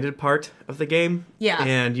open-ended part of the game. Yeah.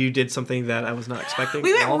 And you did something that I was not expecting.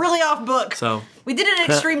 We went really off book. So we did an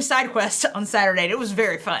extreme side quest on Saturday, and it was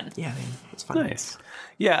very fun. Yeah, man, it's fun. Nice.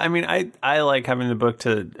 Yeah, I mean, I like having the book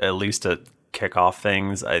to at least to kick off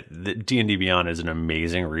things. The D&D Beyond is an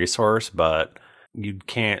amazing resource, but you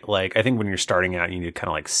can't, like, I think when you're starting out, you need to kind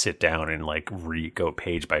of like sit down and like go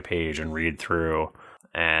page by page and read through.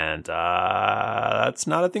 And that's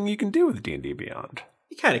not a thing you can do with D&D Beyond.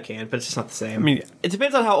 You kind of can, but it's just not the same. I mean, it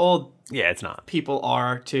depends on how old it's not. People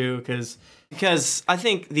are too, because I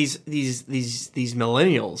think these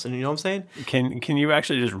millennials, and you know what I'm saying? Can you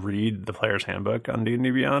actually just read the player's handbook on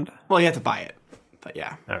D&D Beyond? Well, you have to buy it, but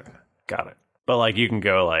yeah. Okay, got it. But like you can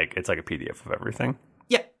go like it's like a PDF of everything.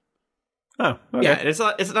 Yeah. Oh, okay. Yeah. It's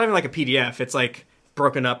not even like a PDF. It's like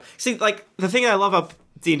broken up. See, like the thing I love about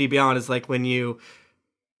D&D Beyond is like when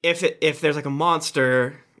if there's like a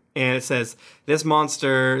monster and it says this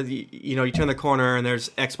monster, you turn the corner and there's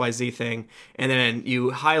XYZ thing, and then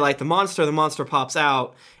you highlight the monster pops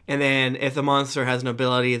out, and then if the monster has an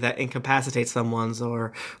ability that incapacitates someone's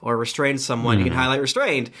or restrains someone, you can highlight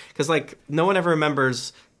restrained, because like no one ever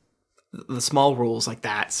remembers the small rules like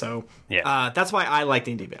that. So that's why I like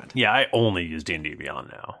D&D Beyond. Yeah, I only use D&D Beyond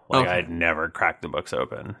now. Like I'd never cracked the books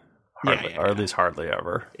open, or at least hardly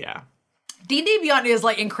ever. Yeah. D&D Beyond is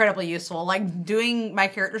like incredibly useful. Like doing my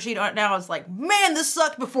character sheet on it now is like, man, this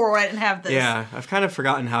sucked before when I didn't have this. Yeah, I've kind of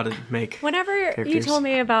forgotten how to make. Whenever characters. you told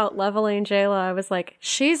me about leveling Jayla, I was like,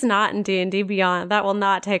 she's not in D&D Beyond. That will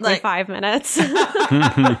not take me 5 minutes.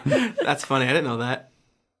 That's funny. I didn't know that.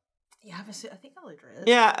 Yeah, I think I looked it.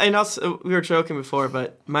 Yeah, and also we were joking before,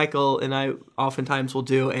 but Michael and I oftentimes will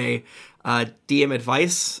do a DM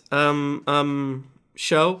advice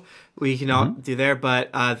show. We can all do there, but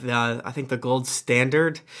I think the gold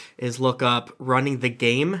standard is look up "Running the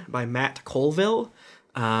Game" by Matt Colville.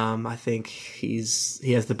 I think he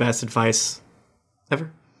has the best advice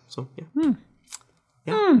ever. So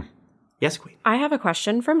yeah. Yes, Queen. I have a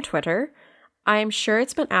question from Twitter. I'm sure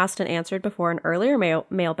it's been asked and answered before in earlier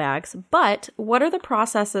mailbags, but what are the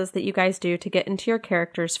processes that you guys do to get into your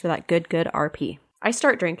characters for that good RP? I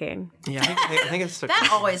start drinking. Yeah, I think it's that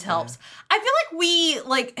always helps. I feel like we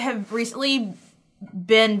have recently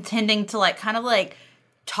been tending to kind of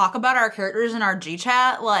talk about our characters in our G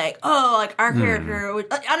chat, our character.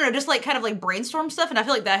 I don't know, just kind of brainstorm stuff, and I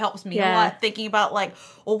feel like that helps me a lot. Thinking about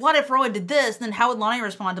well, what if Rowan did this? Then how would Lonnie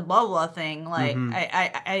respond to blah blah thing?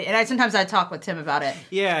 I sometimes I talk with Tim about it.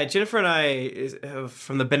 Yeah, Jennifer and I,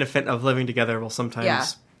 from the benefit of living together, will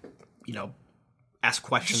sometimes, ask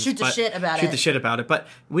questions. Shoot the shit about it. But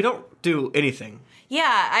we don't do anything. Yeah,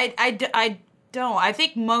 I don't. I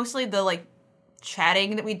think mostly the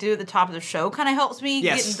chatting that we do at the top of the show kind of helps me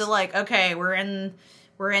get into okay, we're in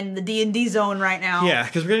the D&D zone right now. Yeah,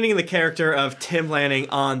 because we're getting in the character of Tim Lanning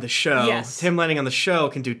on the show. Yes. Tim Lanning on the show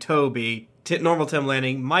can do Toby. Normal Tim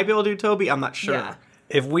Lanning might be able to do Toby. I'm not sure. Yeah.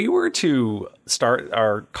 If we were to start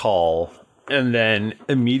our call and then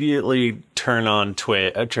immediately turn on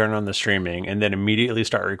the streaming and then immediately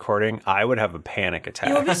start recording, I would have a panic attack.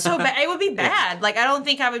 It would be so bad. It would be bad. I don't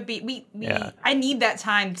think I would be. I need that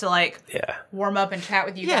time to warm up and chat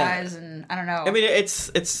with you guys, and I don't know. I mean,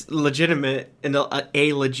 it's legitimate and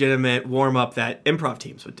a legitimate warm up that improv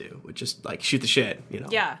teams would do, would just shoot the shit,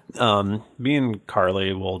 Yeah. Me and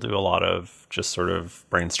Carly will do a lot of just sort of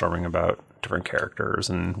brainstorming about different characters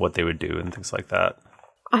and what they would do and things like that.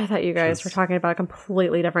 I thought you guys were talking about a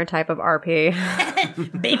completely different type of RP.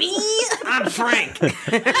 Baby, I'm Frank.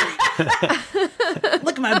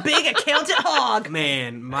 Look at my big accountant hog.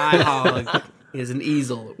 Man, my hog is an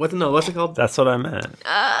easel. What's it called? That's what I meant.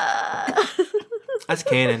 That's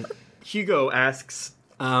canon. Hugo asks,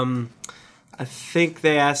 I think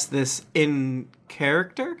they asked this in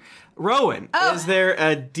character. Rowan, is there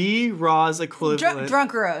a D-Ross equivalent?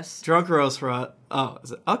 Drunkeros. Drunkeros.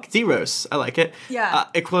 Is it? D-Rose. I like it. Yeah.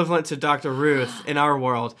 Equivalent to Dr. Ruth in our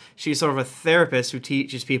world. She's sort of a therapist who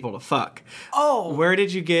teaches people to fuck. Oh. Where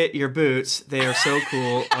did you get your boots? They are so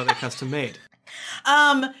cool. Are they custom made?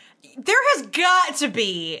 There has got to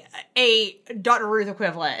be a Dr. Ruth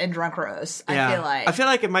equivalent in Drunkeros, I feel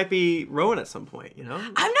like it might be Rowan at some point, I'm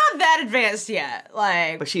not that advanced yet.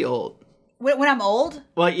 But she old. When I'm old?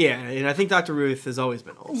 Well, yeah, and I think Dr. Ruth has always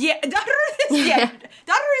been old. Yeah, Dr. Ruth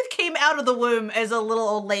Dr. Ruth came out of the womb as a little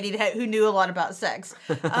old lady who knew a lot about sex.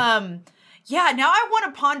 Now I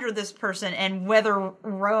want to ponder this person and whether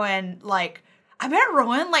Rowan, I bet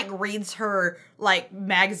Rowan like reads her like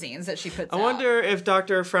magazines that she puts I out. wonder if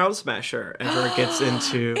Dr. Frown Smasher ever gets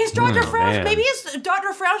into. Is Dr. Frown man. maybe it's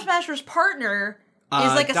Dr. Frown Smasher's partner is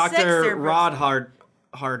like a sex Dr. therapist. Rod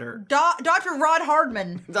Harder. Dr. Rod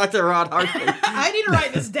Hardman. Dr. Rod Hardman. I need to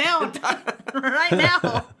write this down right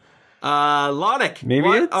now. Lonic. Maybe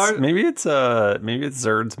it's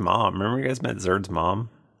Zerd's mom. Remember you guys met Zerd's mom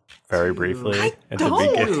very briefly at the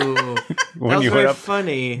beginning. When that was you very went up,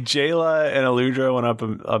 funny. Jayla and Aludra went up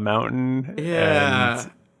a mountain. Yeah.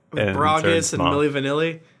 With Bragas Zerd's and mom. Milli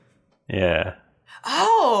Vanilli. Yeah.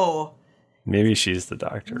 Oh. Maybe she's the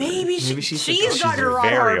doctor. Maybe she's Dr. Rod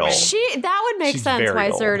very Hardman. old. That would make She's sense very why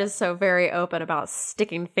old. Zerd is so very open about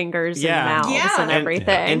sticking fingers Yeah. in mouths and everything.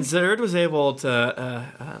 And Zerd was able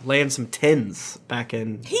to land some tins back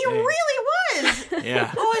in. He really was.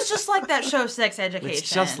 Yeah. Oh, it's just like that show Sex Education. It's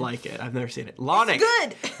just like it. I've never seen it. Lonic,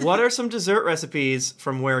 good. What are some dessert recipes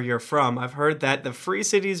from where you're from? I've heard that the Free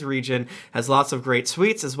Cities region has lots of great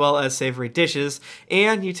sweets as well as savory dishes,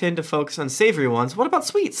 and you tend to focus on savory ones. What about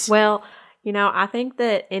sweets? Well, I think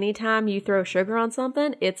that anytime you throw sugar on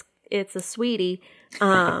something, it's a sweetie.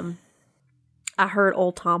 I heard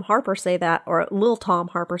old Tom Harper say that, or little Tom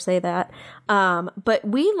Harper say that. But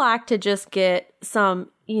we like to just get some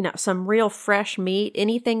real fresh meat,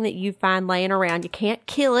 anything that you find laying around. You can't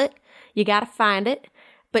kill it. You got to find it.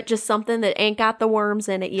 But just something that ain't got the worms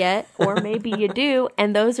in it yet, or maybe you do,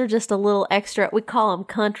 and those are just a little extra. We call them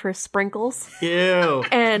country sprinkles. Ew.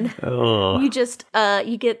 And you just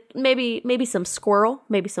you get maybe some squirrel,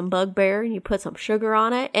 maybe some bugbear, and you put some sugar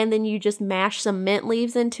on it, and then you just mash some mint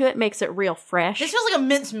leaves into it. Makes it real fresh. This feels like a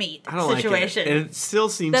mincemeat I don't situation. like it. And it still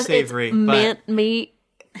seems It's savory. mint meat.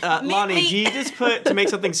 Lonnie, do you just to make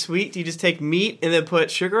something sweet, do you just take meat and then put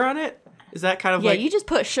sugar on it? Is that kind of Yeah, like... you just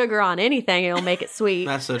put sugar on anything, it'll make it sweet.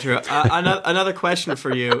 That's so true. Another question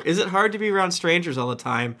for you. Is it hard to be around strangers all the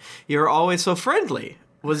time? You're always so friendly.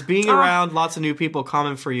 Was being around lots of new people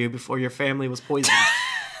common for you before your family was poisoned?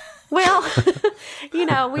 Well,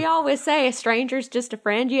 we always say a stranger's just a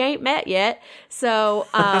friend you ain't met yet. So,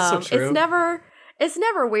 so true. it's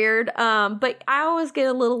never weird. But I always get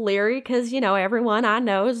a little leery because, everyone I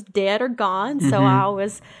know is dead or gone. So I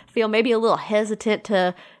always feel maybe a little hesitant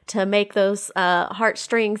to make those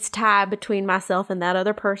heartstrings tie between myself and that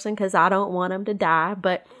other person because I don't want them to die.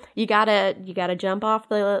 But you gotta jump off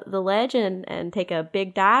the ledge and take a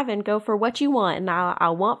big dive and go for what you want. And I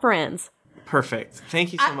want friends. Perfect.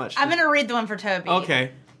 Thank you so much. I'm going to read the one for Toby.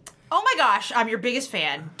 Okay. Oh my gosh, I'm your biggest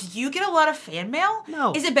fan. Do you get a lot of fan mail?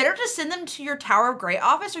 No. Is it better to send them to your Tower of Grey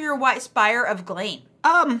office or your White Spire of Glane?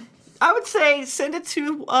 I would say send it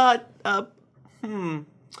to,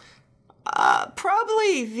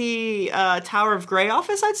 probably the Tower of Grey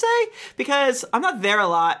office, I'd say, because I'm not there a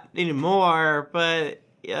lot anymore, but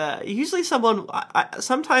usually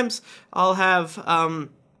sometimes I'll have,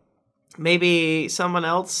 maybe someone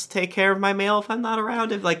else take care of my mail if I'm not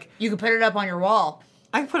around. If you could put it up on your wall.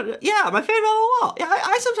 I can put it, yeah, my fan mail on the wall. Yeah,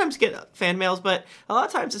 I sometimes get fan mails, but a lot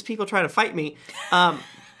of times it's people trying to fight me.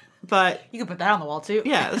 But you could put that on the wall too.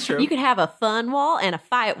 Yeah, that's true. You could have a fun wall and a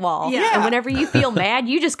fight wall. Yeah. And whenever you feel mad,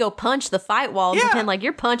 you just go punch the fight wall and pretend like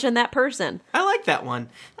you're punching that person. I like that one.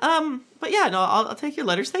 But yeah, no, I'll take your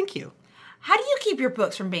letters. Thank you. How do you keep your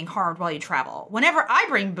books from being harmed while you travel? Whenever I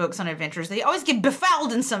bring books on adventures, they always get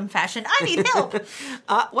befouled in some fashion. I need help.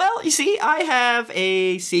 Well, you see, I have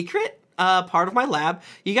a secret part of my lab.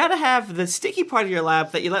 You got to have the sticky part of your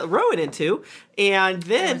lab that you let Rowan into, and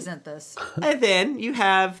then I resent this. And then you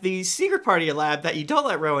have the secret part of your lab that you don't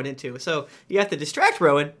let Rowan into. So you have to distract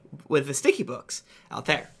Rowan with the sticky books out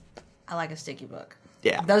there. I like a sticky book.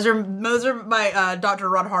 Yeah. Those are my Dr.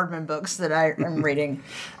 Rod Hardman books that I am reading.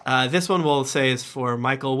 This one we'll say is for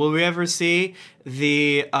Michael. Will we ever see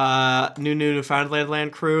the new Newfoundland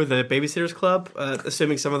Land crew, the Babysitters Club,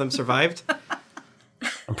 assuming some of them survived?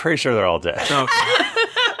 I'm pretty sure they're all dead. Okay.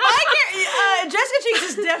 Jessica Cheeks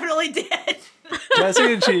is definitely dead.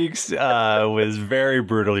 Jessica Cheeks was very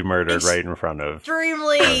brutally murdered right in front of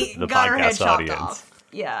Extremely the got her head podcast chopped audience. off.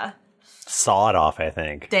 Yeah. Sawed off, I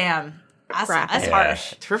think. Damn. That's Yeah.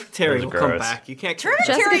 harsh. Terrific Terry That will was come gross. back. You can't. Terrific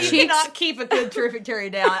Jessica Terry, you Cheeks- cannot keep a good Terrific Terry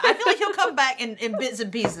down. I feel like he'll come back in bits and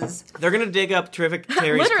pieces. They're gonna dig up Terrific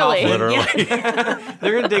Terry's Literally. coffin. Literally.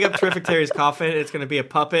 They're gonna dig up Terrific Terry's coffin. And it's gonna be a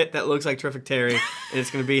puppet that looks like Terrific Terry, and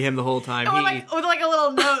it's gonna be him the whole time. With like a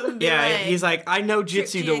little note. in the Yeah, way. he's like, I know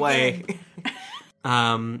Jitsu the way.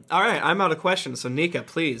 All right, I'm out of questions. So Nika,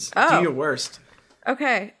 please do your worst.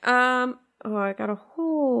 Okay. I got a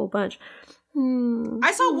whole bunch.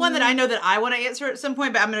 I saw one that I know that I want to answer at some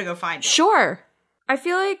point, but I'm going to go find it. Sure. I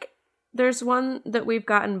feel like there's one that we've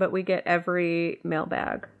gotten, but we get every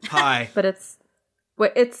mailbag. Hi. But it's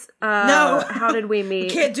Wait, it's No. How did we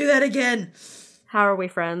meet? Can't do that again. How are we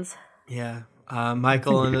friends? Yeah.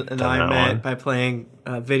 Michael and I met by playing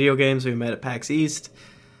video games. We met at PAX East.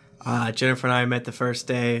 Jennifer and I met the first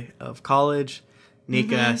day of college.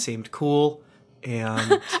 Nika seemed cool,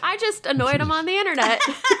 and I just annoyed him on the internet.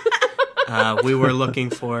 we were looking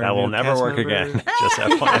for that will never work again. Just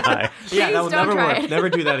FYI. Yeah, that will don't never try work. it. Never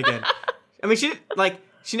do that again. I mean, she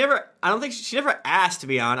never. I don't think she never asked to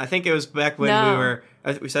be on. I think it was back when No. we were.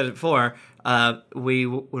 We said it before. When we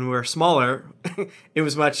were smaller, it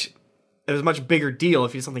was a much bigger deal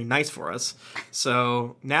if you did something nice for us.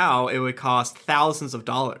 So now it would cost thousands of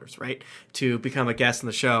dollars, right, to become a guest in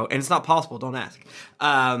the show, and it's not possible. Don't ask.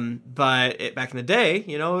 But back in the day,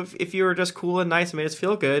 you know, if you were just cool and nice and made us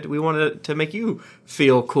feel good, we wanted to make you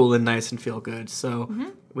feel cool and nice and feel good. So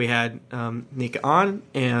we had Nika on,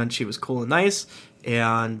 and she was cool and nice,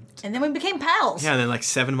 and then we became pals. Yeah, and then like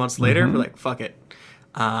 7 months later, we're like, fuck it.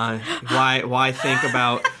 Why think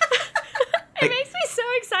about? It makes me so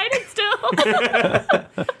excited still.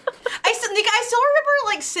 I still remember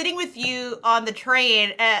like sitting with you on the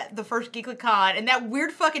train at the first GeeklyCon, and that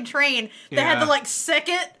weird fucking train that had the like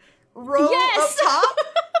second row up top,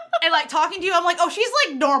 and like talking to you. I'm like, oh, she's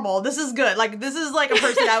like normal. This is good. Like this is like a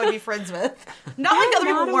person I would be friends with. Not like other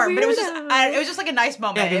people weren't, but it was just like a nice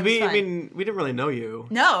moment. Yeah, we didn't really know you.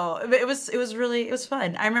 No, it was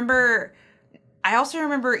fun. I also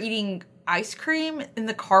remember eating ice cream in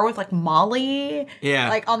the car with like Molly. Yeah.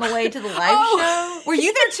 Like on the way to the live show. Were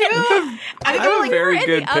you there too? I have a very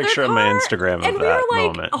good picture on my Instagram and of we that were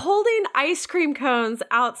like moment. holding ice cream cones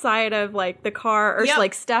outside of like the car, or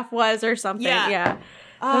like Steph was or something. Yeah.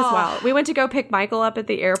 That was wild. We went to go pick Michael up at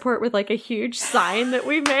the airport with like a huge sign that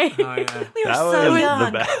we made. Oh, yeah. We were that so was young.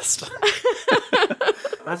 the best.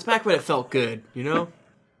 That's back when it felt good, you know?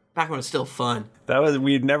 Back when it was still fun.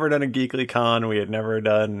 We'd never done a GeeklyCon. We had never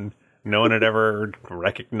done. No one had ever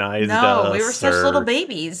recognized us. No, we were such little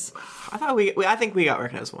babies. I think we got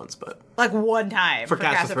recognized once, but Like one time for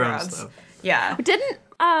Cast of Thrones, though. Yeah. Didn't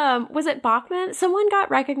was it Bachman? Someone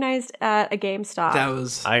got recognized at a GameStop. That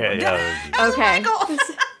was okay. I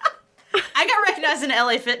got recognized in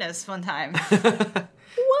LA Fitness one time.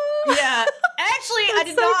 Yeah, actually, I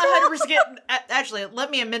did not 100%. Actually,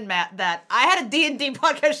 let me amend that. I had a D&D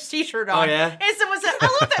podcast T-shirt on. Oh, yeah? And someone said, "I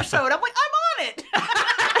love that show," and I'm like, "I'm on it."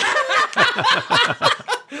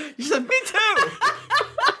 You said, "Me too."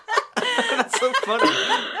 That's so funny.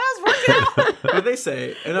 That was working out. What did they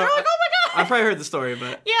say? And They're like, "Oh my god!" I probably heard the story,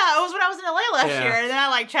 but Yeah, it was when I was in LA last Yeah. year, and then I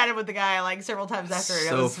like chatted with the guy like several times after.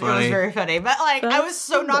 So It was funny. very funny, but like I was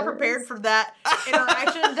so not prepared for that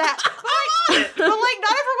interaction. But like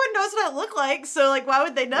not everyone knows what I look like, so like why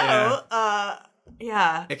would they know?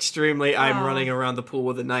 Yeah. extremely, I'm running around the pool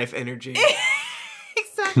with a knife energy.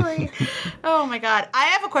 Exactly. Oh my god. I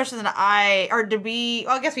have a question that I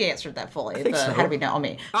guess we answered that fully. think so. How do we know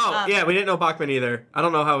me? Oh, yeah, we didn't know Bachman either. I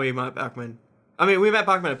don't know how we met Bachman. I mean, we met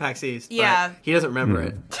Bachman at PAX East, but Yeah. he doesn't remember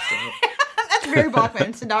it. So. That's very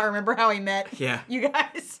Bachman to not remember how we met. Yeah. You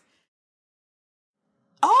guys.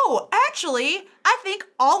 Oh, actually, I think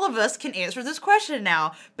all of us can answer this question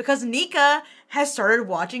now because Nika has started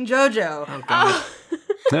watching JoJo. Oh, God.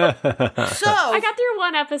 So I got through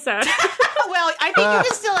one episode. well, I think you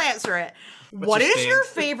can still answer it. What your is stand? your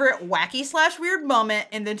favorite wacky/weird moment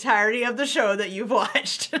in the entirety of the show that you've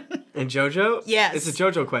watched? And JoJo? Yes. It's a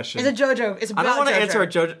JoJo question. It's a JoJo. It's about I don't want to JoJo. answer a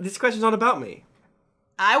JoJo. This question's not about me.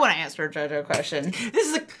 I want to answer a JoJo question.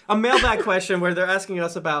 This is a mailbag question where they're asking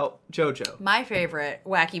us about JoJo. My favorite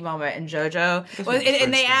wacky moment in JoJo, This was, was the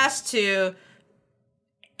and they first asked to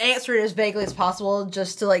answer it as vaguely as possible,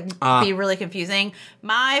 just to like be really confusing.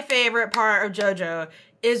 My favorite part of JoJo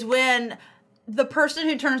is when the person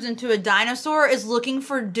who turns into a dinosaur is looking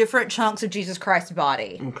for different chunks of Jesus Christ's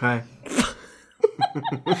body. Okay.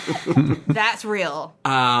 That's real.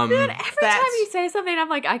 Dude, every time you say something, I'm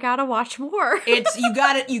like, I gotta watch more. It's you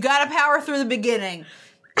gotta power through the beginning.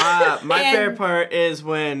 My favorite part is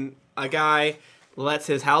when a guy lets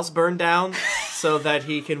his house burn down so that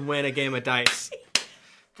he can win a game of dice.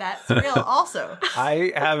 That's real also.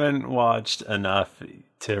 I haven't watched enough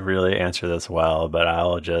to really answer this well, but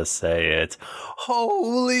I'll just say it's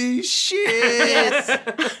holy shit. Yes.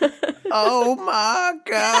 Oh my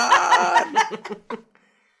God.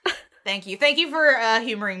 Thank you. Thank you for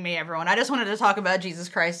humoring me, everyone. I just wanted to talk about Jesus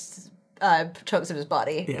Christ's chunks of his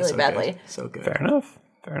body really so badly. Good. So good. Fair enough.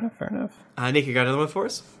 Nick, you got another one for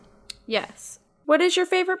us? Yes. What is your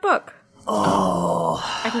favorite book?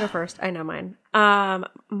 Oh. I can go first. I know mine.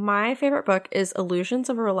 My favorite book is Illusions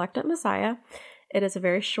of a Reluctant Messiah. It is a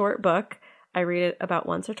very short book. I read it about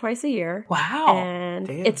once or twice a year. Wow. And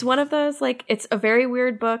it's one of those, like, it's a very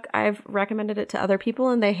weird book. I've recommended it to other people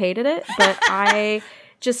and they hated it, but I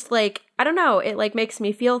just, like, I don't know, it, like, makes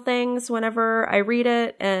me feel things whenever I read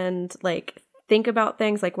it and, like, think about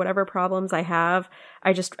things, like, whatever problems I have.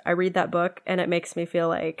 I read that book and it makes me feel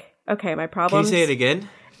like, okay, my problems. Can you say it again?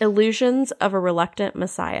 Illusions of a Reluctant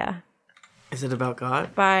Messiah. Is it about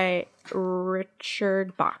God? By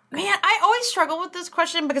Richard Bach. Man, I always struggle with this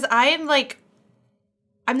question because I'm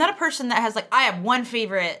not a person that has, like, I have one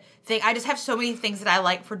favorite thing. I just have so many things that I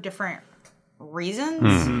like for different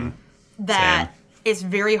reasons that it's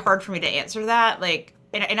very hard for me to answer that. Like,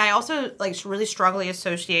 and I also, like, really strongly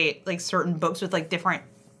associate, like, certain books with, like, different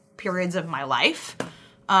periods of my life.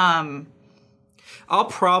 I'll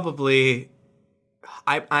probably,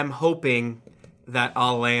 I'm hoping that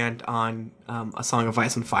I'll land on A Song of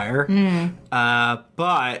Ice and Fire.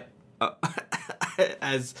 But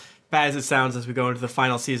as bad as it sounds, as we go into the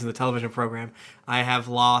final season of the television program, I have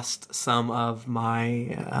lost some of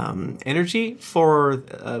my energy for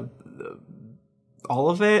all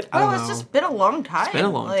of it. I don't know. It's just been a long time. It's been a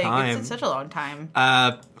long time. It's been such a long time.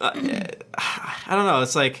 I don't know.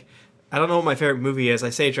 It's like, I don't know what my favorite movie is. I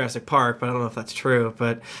say Jurassic Park, but I don't know if that's true.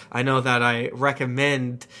 But I know that I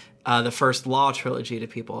recommend the first Law trilogy to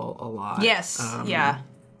people a lot. Yes, yeah.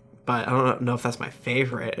 But I don't know if that's my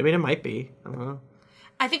favorite. I mean, it might be. I don't know.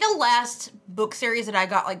 I think the last book series that I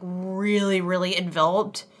got, like, really, really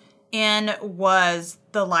enveloped in was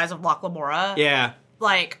The Lives of Locke Lamora. Yeah.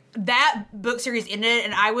 Like, that book series ended,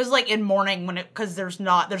 and I was, like, in mourning because there's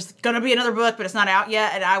gonna be another book, but it's not out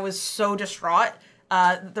yet, and I was so distraught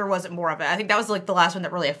there wasn't more of it. I think that was, like, the last one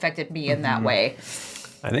that really affected me in that way.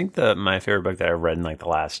 I think my favorite book that I've read in, like, the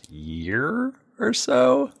last year or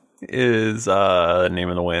so is Name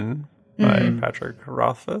of the Wind by Patrick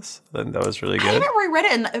Rothfuss. I think that was really good. I haven't reread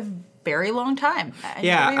it in a very long time. I need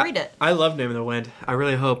to reread it. I love Name of the Wind. I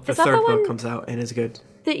really hope the third book comes out and is good.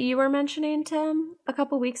 That you were mentioning, Tim, a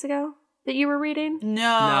couple weeks ago? That you were reading? No.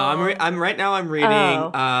 I'm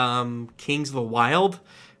reading Kings of the Wild,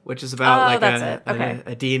 which is about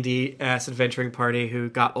a D&D ass adventuring party who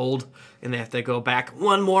got old and they have to go back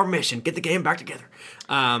one more mission, get the game back together.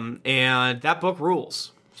 And that book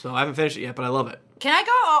rules. So I haven't finished it yet, but I love it. Can I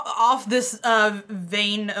go off this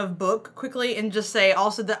vein of book quickly and just say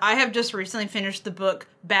also that I have just recently finished the book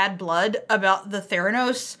Bad Blood about the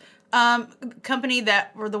Theranos company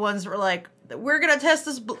that were the ones that were like, we're gonna test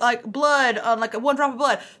this blood on like one drop of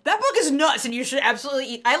blood. That book is nuts, and you should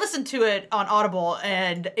absolutely. I listened to it on Audible,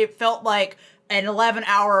 and it felt like an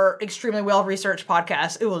 11-hour, extremely well-researched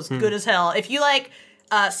podcast. It was good as hell. If you like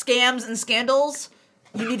scams and scandals,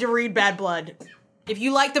 you need to read Bad Blood. If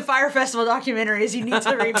you like the Fire Festival documentaries, you need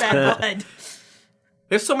to read Bad Blood.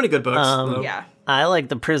 There's so many good books. Yeah. I like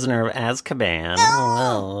The Prisoner of Azkaban.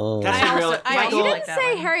 No! You didn't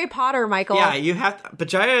say Harry Potter, Michael. Yeah, you have to. But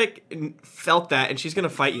Jaya felt that, and she's going to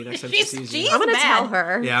fight you next time she sees you. I'm going to tell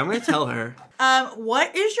her. Yeah, I'm going to tell her.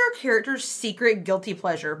 What is your character's secret guilty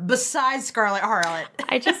pleasure besides Scarlet Harlot?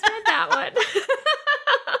 I just did that one.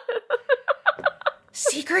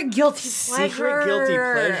 Secret guilty pleasure. Secret guilty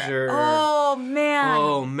pleasure. Oh, man.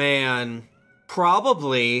 Oh, man.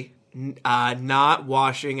 Probably not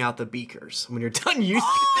washing out the beakers when you're done using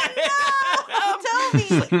them. Tell me.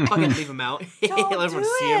 Like, fucking leave them out. Don't Let everyone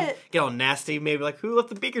do see them. it. Get all nasty. Maybe like, who left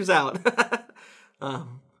the beakers out?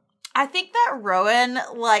 I think that Rowan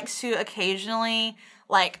likes to occasionally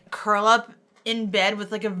like curl up in bed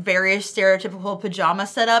with like a very stereotypical pajama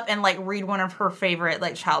setup and like read one of her favorite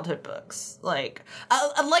like childhood books, like a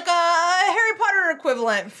Harry Potter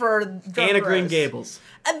equivalent for Anna Green Gables.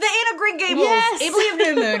 The Anna Green Gables, Yes! Amelie of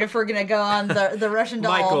New Moon. If we're gonna go on the Russian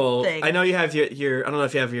doll Michael, thing. I know you have your I don't know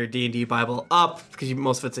if you have your D&D Bible up because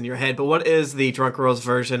most of it's in your head, but what is the Drunk Girls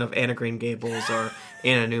version of Anna Green Gables or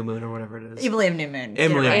Anna New Moon or whatever it is? Amelie of New Moon.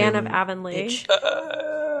 Anne of Avonlea.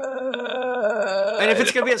 And if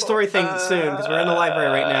it's gonna be a story thing soon, because we're in the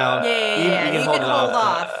library right now, you can hold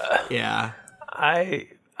off. Yeah, I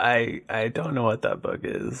don't know what that book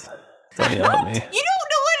is. Don't yell at me. You don't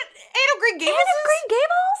know what Anna Green Gables is?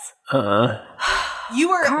 You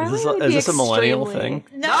were. Is this a millennial thing?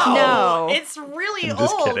 No, it's really I'm old.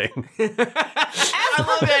 just kidding. I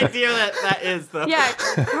love the idea that is though. Yeah,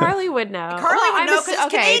 Carly would know. Carly would know 'cause it's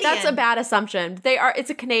okay, Canadian. that's a bad assumption. It's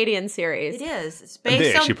a Canadian series. It is. It's I think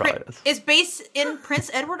based she on. probably is. It's based in Prince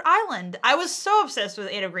Edward Island. I was so obsessed with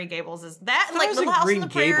Anne of Green Gables. Is that and, I like was Little in House Green on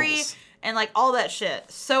the Prairie Gables. and like all that shit?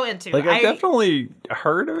 So into. Like I've definitely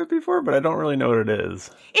heard of it before, but I don't really know what it is.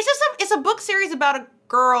 It's just it's a book series about a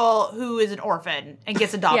girl who is an orphan and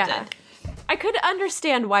gets adopted. Yeah. I could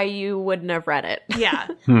understand why you wouldn't have read it. Yeah.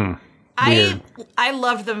 I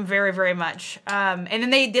loved them very, very much. And then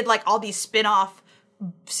they did like all these spin-off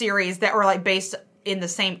series that were like based in the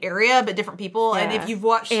same area but different people. Yeah. And if you've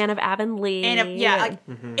watched Anne of Avonlea,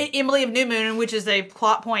 Emily of New Moon, which is a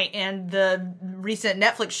plot point in the recent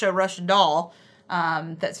Netflix show Russian Doll,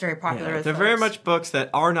 that's very popular. Yeah, they're very much books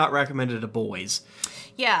that are not recommended to boys.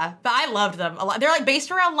 Yeah, but I loved them a lot. They're like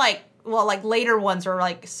based around like later ones are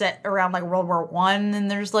like set around like World War I,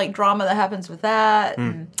 and there's like drama that happens with that.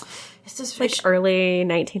 And it's just like early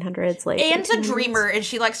 1900s, like Anne's a dreamer, and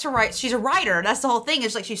she likes to write. She's a writer. That's the whole thing.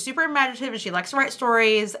 It's like she's super imaginative, and she likes to write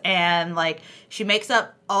stories, and like she makes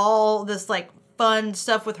up all this like fun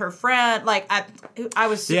stuff with her friend. Like I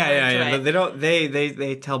was super into it. They don't.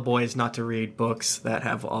 They tell boys not to read books that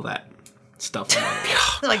have all that stuff in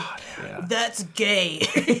it. Like that's gay.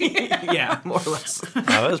 Yeah, more or less.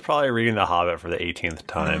 I was probably reading The Hobbit for the 18th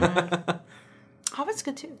time. Hobbit's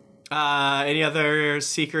good too. Any other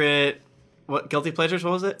secret guilty pleasures?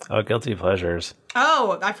 What was it? Oh, guilty pleasures.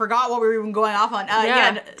 Oh, I forgot what we were even going off on.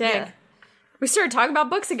 Dang. We started talking about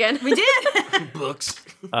books again. We did. Books.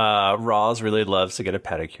 Roz really loves to get a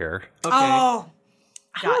pedicure. Okay. Oh,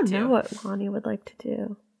 I don't know what Lonnie would like to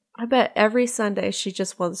do. I bet every Sunday she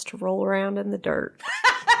just wants to roll around in the dirt.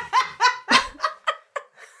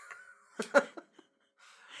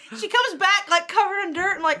 She comes back like covered in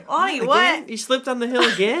dirt and like, Lonnie, what? You slipped on the hill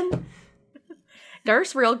again?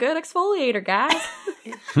 Dirt's real good exfoliator, guys.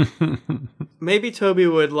 Maybe Toby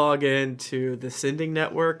would log into the Sending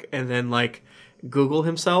Network and then like Google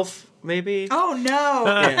himself, maybe? Oh no.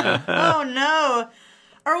 Yeah. Oh no.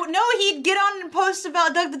 Or no, he'd get on and post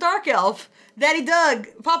about Doug the Dark Elf. Daddy Doug,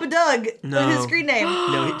 Papa Doug, his screen name.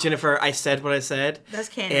 No, Jennifer, I said what I said. That's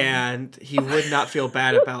canon. And he would not feel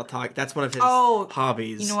bad about talking. That's one of his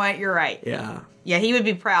hobbies. You know what? You're right. Yeah. Yeah, he would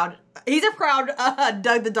be proud. He's a proud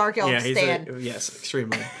Doug the Dark Elf stan. Yes,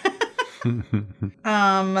 extremely. You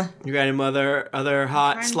got any other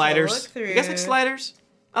hot sliders? You guys like sliders?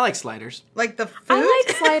 I like sliders. Like the food? I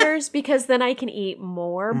like sliders because then I can eat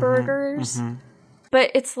more burgers.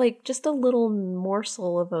 But it's like just a little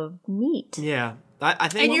morsel of a meat. Yeah. I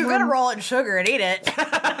think and you're going to roll it in sugar and eat it.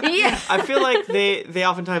 Yeah. I feel like they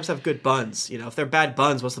oftentimes have good buns. You know, if they're bad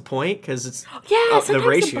buns, what's the point? Because it's sometimes the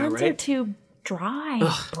ratio, the buns right? are too dry,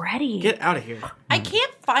 bready. Get out of here. I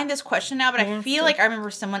can't find this question now, but I feel like I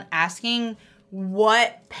remember someone asking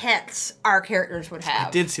what pets our characters would have.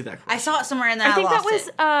 I did see that question. I saw it somewhere in there. I think that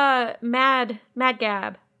was Mad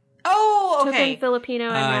Gab. Oh, okay. Token Filipino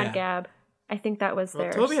and Mad Gab. I think that was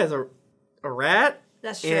theirs. Toby has a rat.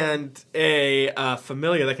 That's true. And a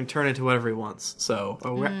familiar that can turn into whatever he wants. So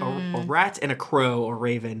a rat and a crow or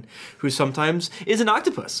raven, who sometimes is an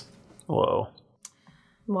octopus. Whoa.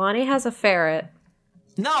 Lonnie has a ferret.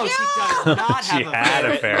 No, she does not She had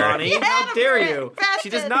a ferret. Lonnie. How dare you? She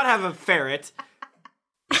does not have a ferret.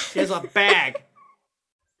 She has a bag.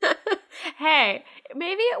 Hey,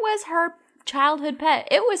 maybe it was her childhood pet.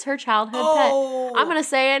 It was her childhood pet. I'm gonna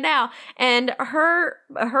say it now. And her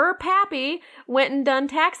pappy went and done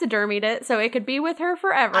taxidermied it so it could be with her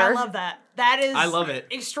forever. I love that. That is I love it.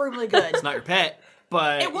 Extremely good. It's not your pet,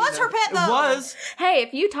 but It was her pet, though. It was. Hey,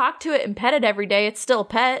 if you talk to it and pet it every day, it's still a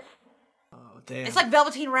pet. Oh damn! It's like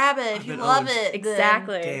Velveteen Rabbit. If you love it,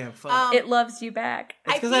 Exactly. Damn. Fuck. It loves you back.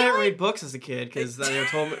 It's because I didn't read books as a kid. Because they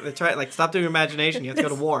told me they tried like stop doing imagination. You have to go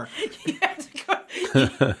to war. You have to go.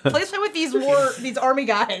 Please play with these army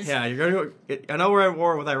guys. Yeah, you're gonna go. I know we're at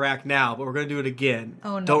war with Iraq now, but we're gonna do it again.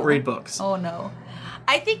 Oh no! Don't read books. Oh no!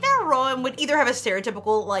 I think that Rowan would either have a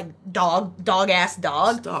stereotypical like dog-ass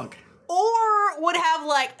dog, or would have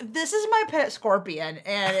like, this is my pet scorpion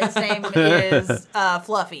and its name is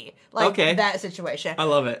Fluffy. Like that situation. I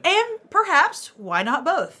love it. And perhaps why not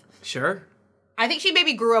both? Sure. I think she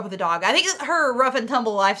maybe grew up with a dog. I think her rough and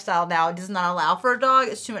tumble lifestyle now does not allow for a dog.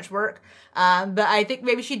 It's too much work. But I think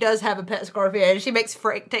maybe she does have a pet scorpion and she makes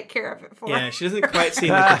Frank take care of it for her. Yeah, she doesn't quite seem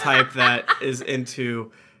like the type that is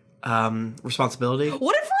into responsibility.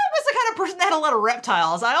 What if Frank was the kind of person that had a lot of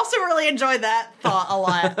reptiles? I also really enjoyed that thought a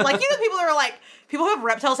lot. Like, you know, people who have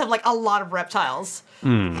reptiles have like a lot of reptiles.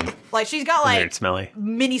 Like, she's got like Weird, smelly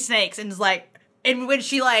mini snakes and is like, and when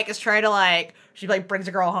she like is trying to like, she like brings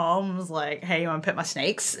a girl home and is like, hey, you want to pet my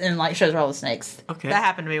snakes? And like shows her all the snakes. Okay. That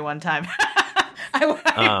happened to me one time.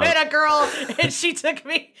 I met a girl and she took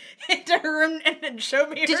me into her room and showed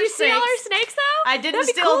me her snakes. Did you steal her snakes though? I didn't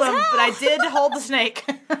That'd be steal cool as them, hell. but I did hold the snake.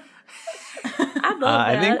 I love that.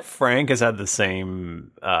 I think Frank has had the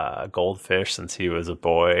same goldfish since he was a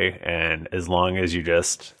boy, and as long as you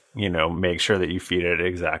just, make sure that you feed it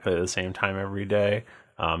exactly the same time every day,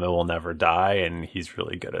 It will never die, and he's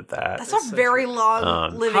really good at that. That's a very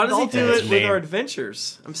long living How does he goldfish. do it with name- our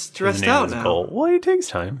adventures? I'm His stressed name out is now. Gold. Well, he takes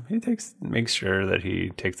time. Makes sure that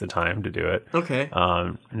he takes the time to do it. Okay.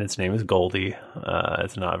 And its name is Goldie.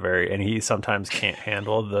 It's not very, and he sometimes can't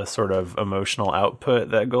handle the sort of emotional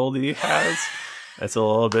output that Goldie has. It's a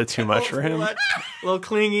little bit too much for him. A little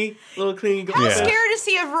clingy. How scared is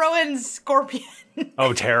he of Rowan's scorpion?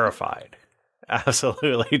 Oh, terrified.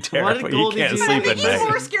 Absolutely did terrified. You Goldie can't do? I sleep think at he's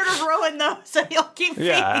more night. scared of Rowan though, so he'll keep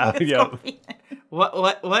feeding the Yep. scorpion.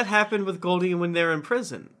 What happened with Goldie when they're in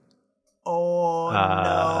prison? Oh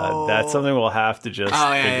no. That's something we'll have to just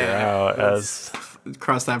figure out as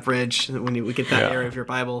cross that bridge when we get that area of your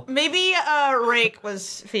Bible. Maybe Rake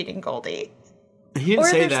was feeding Goldie. He didn't Or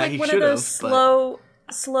say there's that. like He one should of have. those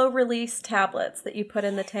slow release tablets that you put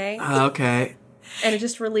in the tank, Okay. and it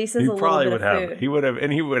just releases he a little probably bit would of have. food.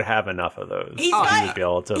 He would have enough of those. He's He got- would be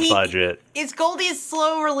able to he- budget. It's Goldie's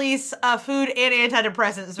slow release food and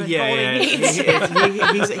antidepressants, which Yeah, Goldie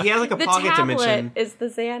yeah. needs. He has like a the pocket tablet dimension. is the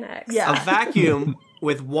Xanax. Yeah. A vacuum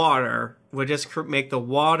with water would just make the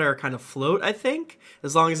water kind of float, I think,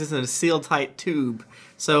 as long as it's in a sealed tight tube.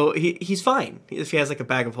 So he's fine if he has like a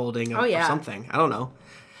bag of holding or something. I don't know.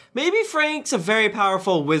 Maybe Frank's a very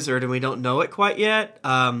powerful wizard and we don't know it quite yet.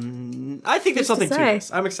 I think there's something to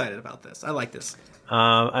this. I'm excited about this. I like this.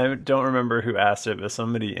 I don't remember who asked it, but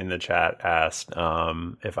somebody in the chat asked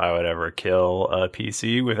if I would ever kill a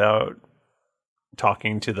PC without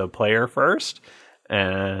talking to the player first.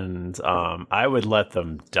 And I would let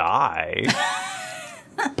them die.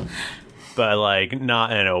 But like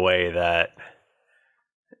not in a way that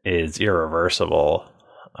is irreversible.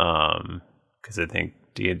 Because I think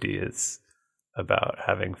D&D is about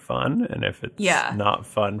having fun, and if it's not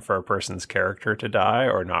fun for a person's character to die,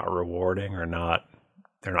 or not rewarding, or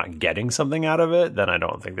they're not getting something out of it, then I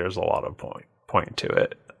don't think there's a lot of point to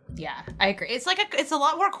it. Yeah, I agree. It's a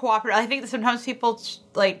lot more cooperative. I think that sometimes people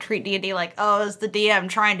like treat D&D like, oh, it's the DM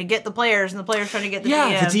trying to get the players, and the players trying to get the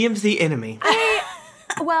DM. Yeah, the DM's the enemy.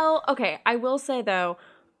 Well, okay. I will say though,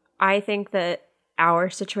 I think that our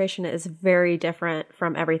situation is very different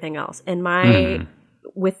from everything else. In my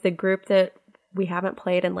with the group that we haven't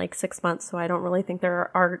played in like 6 months, so I don't really think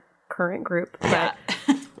they're our current group. But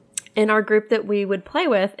in our group that we would play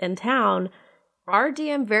with in town, our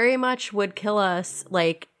DM very much would kill us,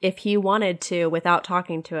 like if he wanted to, without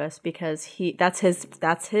talking to us, because that's his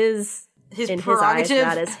in his eyes,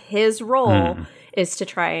 that is his role. Is to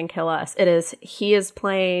try and kill us. He is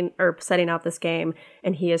playing or setting out this game,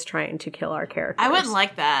 and he is trying to kill our characters. I wouldn't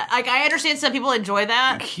like that. Like, I understand some people enjoy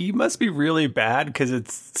that. He must be really bad because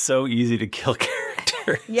it's so easy to kill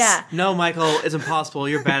characters. Yeah. No, Michael, it's impossible.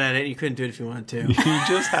 You're bad at it. You couldn't do it if you wanted to. You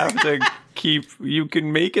just have to you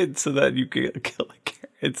can make it so that you can kill a character.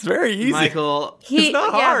 It's very easy. Michael, it's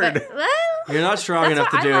not hard. But, well, you're not strong That's enough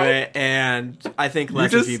to what I do like. it, and I think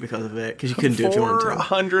less of you because of it, because you couldn't do it if you wanted to.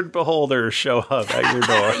 400 beholders show up at your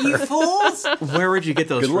door. You fools! Where would you get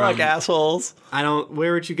those Good from? luck, assholes.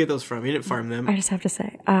 Where would you get those from? You didn't farm them. I just have to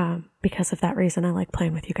say, because of that reason, I like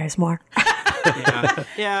playing with you guys more.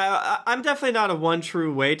 Yeah, I'm definitely not a one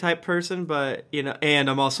true way type person, but and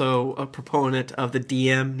I'm also a proponent of the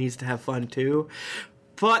DM needs to have fun too.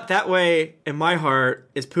 But that way, in my heart,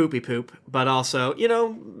 is poopy poop. But also,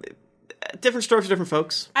 different strokes for different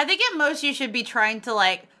folks. I think at most you should be trying to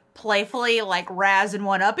like playfully like razz and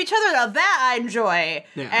one up each other. Now that I enjoy.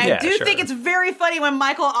 Yeah. And I do think it's very funny when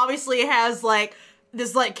Michael obviously has like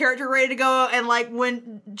this like character ready to go, and like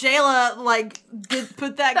when Jayla like did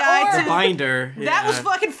put that guy The to binder. that was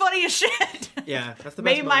fucking funny as shit. Yeah, that's the best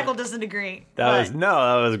Maybe moment. Michael doesn't agree. That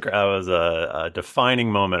was a defining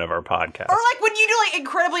moment of our podcast. Or like when you do like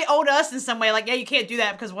incredibly own us in some way, like, yeah, you can't do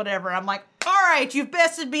that because whatever. I'm like, all right, you've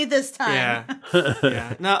bested me this time.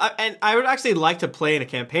 Yeah. No, and I would actually like to play in a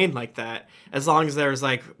campaign like that, as long as there's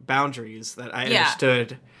like boundaries that I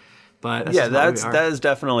understood. But that's just not who we are. that is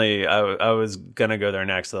definitely. I was gonna go there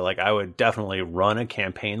next. So like, I would definitely run a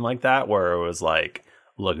campaign like that where it was like,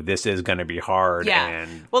 look, this is gonna be hard. Yeah.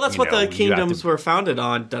 And Well, that's what the you have kingdoms to- were founded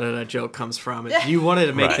on. Da-da-da joke comes from. You wanted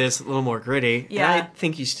to make Right. this a little more gritty. Yeah. And I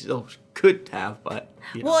think you still could have, but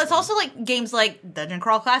Well, it's also like games like Dungeon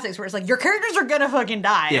Crawl Classics where it's like your characters are gonna fucking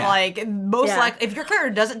die. Yeah. Like like if your character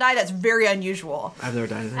doesn't die, that's very unusual. I've never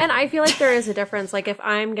died in that. And I feel like there is a difference. Like if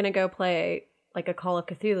I'm going to go play like a Call of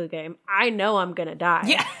Cthulhu game, I know I'm going to die.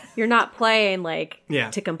 Yeah. You're not playing like Yeah.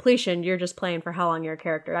 to completion. You're just playing for how long your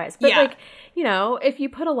character dies. But Yeah. like, if you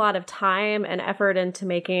put a lot of time and effort into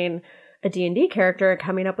making a D&D character,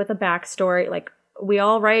 coming up with a backstory, like we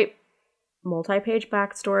all write multi-page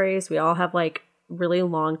backstories. We all have like really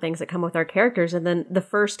long things that come with our characters. And then the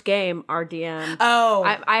first game, our DM. Oh.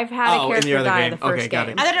 I've had a character die in the first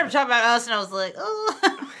game. I thought you were talking about us, and I was like,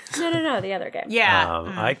 oh. No, the other game.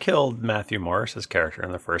 Yeah. I killed Matthew Morris's character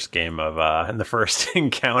in the first game of in the first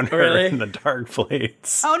encounter Really? in the Dark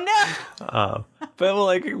Plates. Oh no! But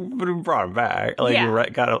like, we brought him back.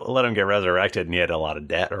 Like, gotta let him get resurrected, and he had a lot of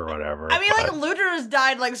debt or whatever. I mean, like Luther has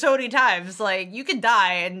died like so many times. Like you could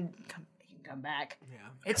die and you can come back. Yeah,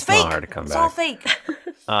 it's fake. Not hard to come it's back. all fake.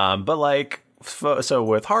 But like, so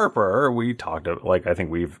with Harper, we talked like I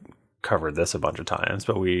think we've covered this a bunch of times,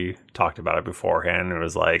 but we talked about it beforehand. It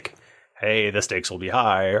was like, hey, the stakes will be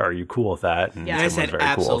high. Are you cool with that? And I said very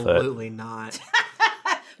absolutely cool with it. not.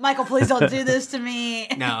 Michael, please don't do this to me.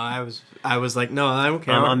 No, I was like, no, I don't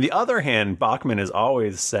care. On the other hand, Bachman is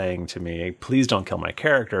always saying to me, please don't kill my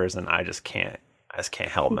characters, and I just can't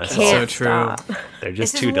help myself. So true. They're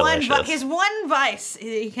just It's too his delicious. his one vice.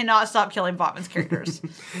 He cannot stop killing Bachman's characters.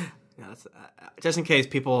 Yeah, just in case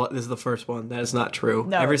people, this is the first one. That is not true.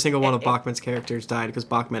 No, Every single one of Bachman's characters died because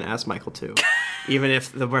Bachman asked Michael to. Even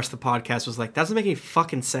if the rest of the podcast was like, that doesn't make any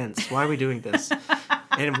fucking sense. Why are we doing this?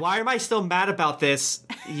 And why am I still mad about this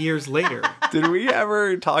years later? Did we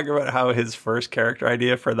ever talk about how his first character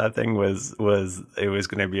idea for that thing was it was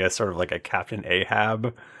going to be a sort of like a Captain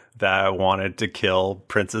Ahab that wanted to kill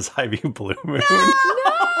Princess Ivy Blue Moon? No!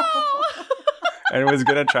 And was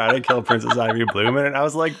going to try to kill Princess Ivy Blue Moon. And I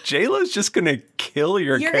was like, J-Lo's just going to kill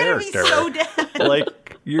your character. You're going to be so dead.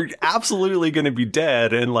 Like, you're absolutely going to be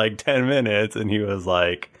dead in like 10 minutes. And he was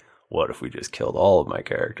like, what if we just killed all of my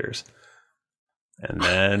characters? And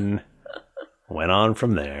then went on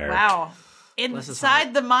from there. Wow.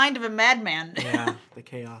 Inside the mind of a madman. Yeah, the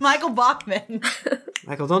chaos. Michael Bachman.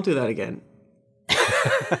 Michael, don't do that again.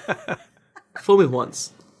 Fool me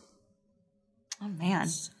once. Oh, man.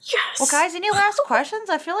 Yes. Well, guys, any last questions?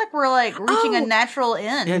 I feel like we're like reaching a natural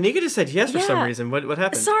end. Yeah, Nika just said yes for some reason. What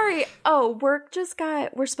happened? Sorry. Oh, we're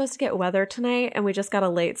supposed to get weather tonight, and we just got a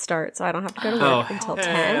late start, so I don't have to go to work until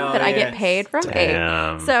 10, but I get paid from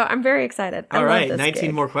 8. So I'm very excited. All I right, love this 19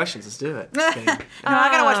 gig. more questions. Let's do it. No, I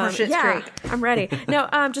gotta watch more Schitt's Creek. I'm ready. No,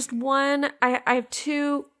 just one. I have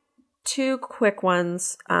two quick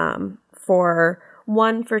ones for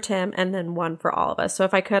one for Tim and then one for all of us. So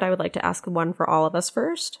if I could, I would like to ask one for all of us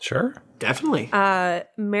first. Sure. Definitely.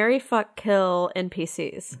 Marry, fuck, kill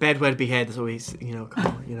NPCs. Bed, wed, behead. That's what we,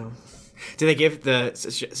 call, Do they give the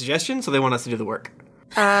suggestions or they want us to do the work?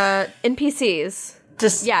 NPCs.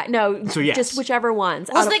 Just just whichever ones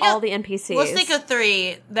out of all the NPCs. Let's think of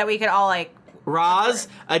 3 that we could all like. Roz,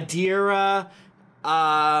 Adira,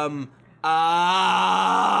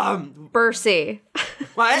 Bercy.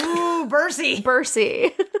 What? Ooh, Bercy.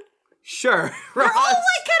 Bercy. Sure. They're all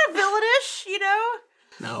like kind of villainish,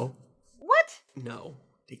 No. What? No.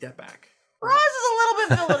 Take that back. Roz is a little bit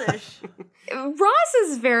villainish. Roz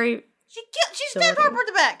is very... She stabbed Harper in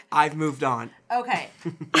the back. I've moved on. Okay.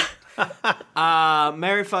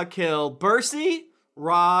 Marry, fuck, kill, Bercy,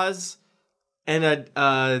 Roz, and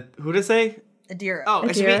who did I say? Adira. Oh,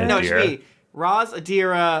 it should be Roz,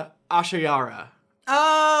 Adira, Ashayara.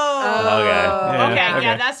 Oh. Okay.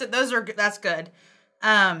 Yeah, that's good.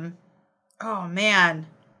 Oh man.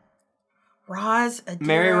 Roz, Adira.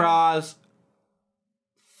 Marry Roz,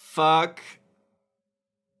 fuck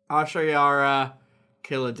Ashayara,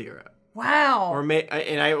 kill Adira. Wow.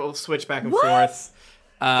 And I will switch back and forth.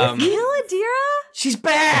 Kill Adira? She's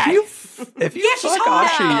bad. If you fuck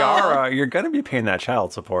Ashayara, you're going to be paying that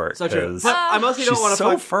child support. So true. But I mostly don't want to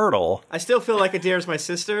so fertile. I still feel like Adira's my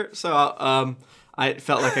sister, so I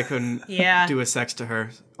felt like I couldn't do a sex to her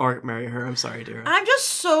or marry her. I'm sorry, Adira. I'm just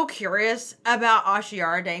so curious about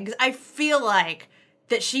Ashayara Dane because I feel like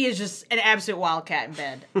that she is just an absolute wildcat in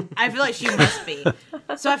bed. I feel like she must be.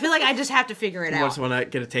 So I feel like I just have to figure it You out. just want to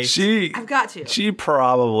get a taste? I've got to. She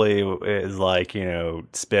probably is like,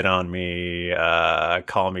 spit on me,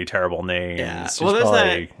 call me terrible names. Yeah. She's Well, there's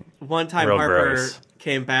probably that one time real Harper gross.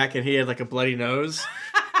 came back and he had like a bloody nose.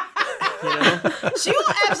 She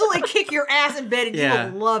will absolutely kick your ass in bed and you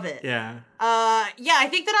will love it. Yeah. I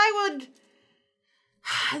think that I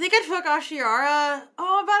think I'd fuck Ashayara.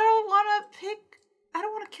 Oh, but I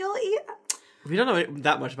don't want to kill either. We don't know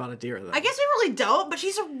that much about Adira, though. I guess we really don't, but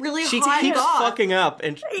she's a really She hot keeps goth. fucking up.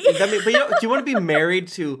 And do you want to be married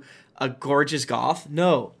to a gorgeous goth?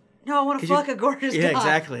 No. No, I want to fuck a gorgeous goth. Yeah,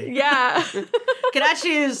 exactly. Yeah. Can I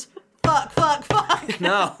choose fuck?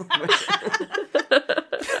 No.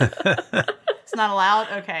 It's not allowed?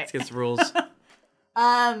 Okay. It's against the rules.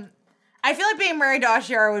 I feel like being married to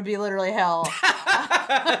Ashayara would be literally hell.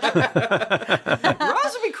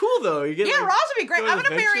 Roz would be cool, though. You get, Roz would be great. I'm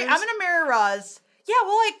gonna marry Roz. Yeah,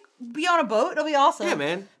 be on a boat. It'll be awesome. Yeah,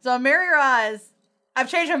 man. So marry Roz. I've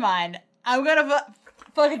changed my mind. I'm gonna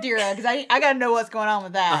fuck Adira because I gotta know what's going on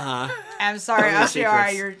with that. I'm sorry,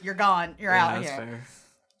 Ashiara, you're gone. You're out of here. Fair.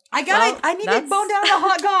 I need to bone down to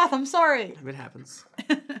hot goth. I'm sorry. It happens.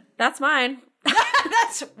 That's mine.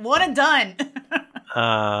 That's one and done.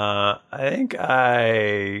 I think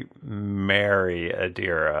I marry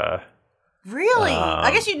Adira. Really?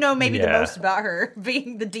 I guess you know maybe the most about her,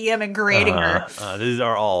 being the DM and creating her. These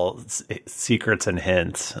are all secrets and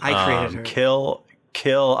hints. I created her.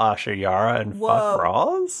 Kill Ashiara and fuck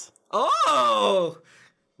Roz? Oh!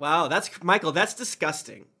 Wow, Michael, that's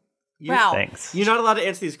disgusting. Wow. Thanks. You're not allowed to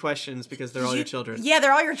answer these questions because they're all your children. Yeah,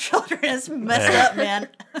 they're all your children. It's messed up, man.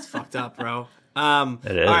 It's fucked up, bro.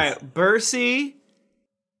 It is. All right, Bercy.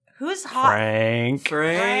 Who's hot? Frank.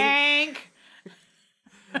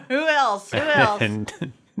 Who else? And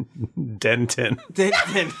Denton.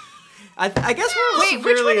 I guess we're Wait,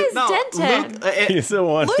 which one is Denton? Luke, He's the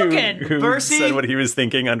one who Bercy, said what he was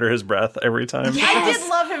thinking under his breath every time. I did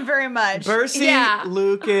love him very much. Bercy,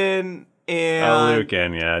 Lucan, and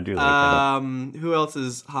Lucan, yeah, I do Lucan. Who else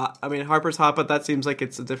is hot? I mean, Harper's hot, but that seems like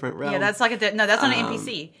it's a different realm. Yeah, that's like that's not an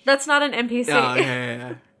NPC. That's not an NPC. Oh,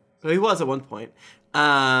 yeah. So he was at one point.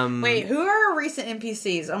 Wait, who are recent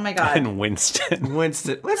NPCs? Oh my god. And Winston.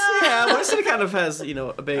 Winston kind of has,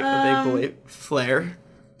 a big boy flair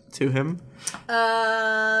to him.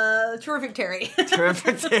 Terrific Terry.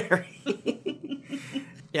 Terrific Terry.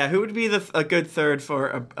 Yeah, who would be a good third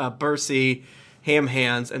for Bercy, Ham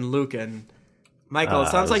Hands, and Lucan? Michael, it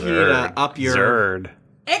sounds like you need to up your... Zerd.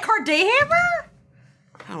 Eckhart Dayhammer?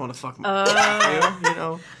 I don't want to fuck him. I'm just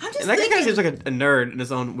and that guy kind of seems like a nerd in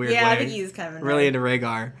his own weird way. Yeah, I think he's kind of a nerd. Really into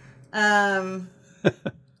Rhaegar.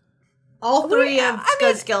 All three of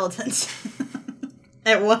Scud skeletons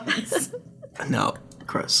at once. No,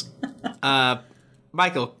 gross.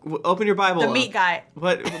 Michael, open your Bible. The meat guy.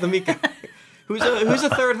 What? The meat guy. Who's a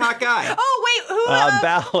third hot guy? Oh wait, who?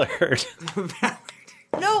 Ballard.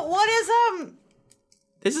 No, what is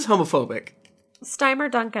This is homophobic. Steimer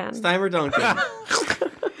Duncan.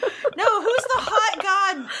 No, who's the hot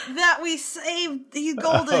god that we saved? He's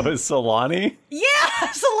golden. Oh, is Solani? Yeah,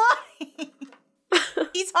 Solani.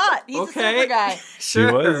 He's hot. He's a super guy. Sure,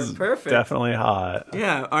 he was perfect. Definitely hot.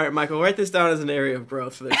 Yeah. All right, Michael, write this down as an area of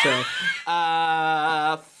growth for the show.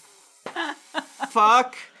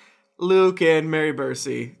 Fuck Lucan, marry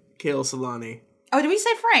Bercy, kill Solani. Oh, did we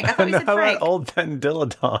say Frank? I thought we said Frank. About old Ben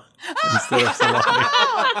Dillaton instead of Solani.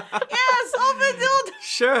 Oh, yes, old Ben Dillaton.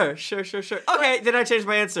 Sure. Okay, then I changed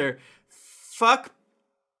my answer. Fuck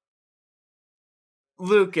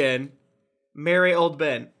Lucan, marry old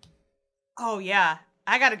Ben. Oh, yeah.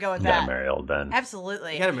 I gotta go with that. You gotta marry old Ben.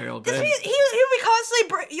 Absolutely. You gotta marry old Ben. He'll be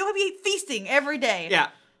constantly, you'll be feasting every day. Yeah.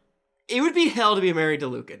 It would be hell to be married to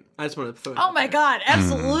Lucan. I just wanted to throw it Oh my god,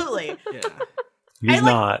 absolutely. Yeah. He's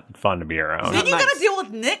not fun to be around. Then you gotta deal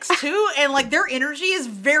with Nyx too, and their energy is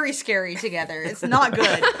very scary together. It's not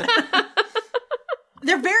good.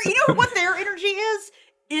 They're very, you know what their energy is?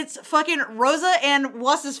 It's fucking Rosa and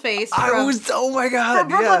what's his face? Oh my god. From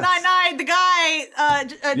Brooklyn Nine-Nine, the guy,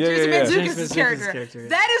 Jason Mantzoukas' Jason character. character.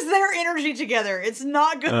 That is their energy together. It's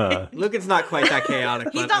not good. Lucan's not quite that chaotic.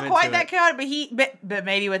 He's not quite that chaotic, but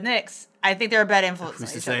maybe with Nyx, I think they're a bad influence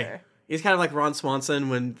on each other. He's kind of like Ron Swanson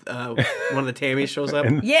when one of the Tammys shows up.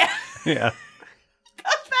 Yeah. Yeah.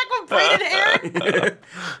 Comes back with braided hair.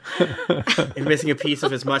 And missing a piece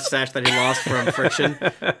of his mustache that he lost from friction.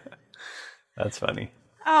 That's funny.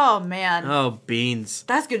 Oh, man. Oh, beans.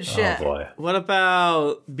 That's good shit. Oh, boy. What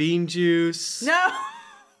about bean juice? No.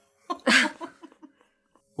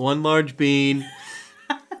 One large bean.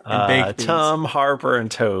 And baked beans. Tom, Harper,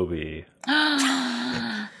 and Toby.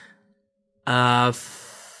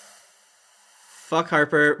 Fuck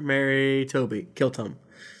Harper, marry Toby, kill Tom.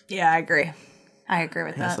 Yeah, I agree. I agree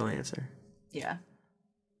with That's that. the only answer. Yeah.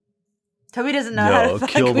 Toby doesn't know how to fuck.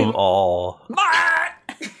 Kill them all.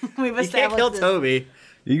 We've You can't kill Toby.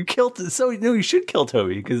 You killed you should kill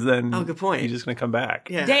Toby because then good point. He's just gonna come back.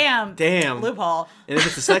 Yeah. Damn. Loophole. And if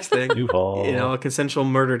it's a sex thing, Loophole. a consensual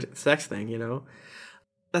murdered sex thing,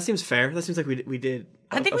 that seems fair. That seems like we did.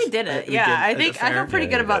 I think we did it. I feel pretty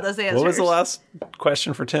good about those answers. What was the last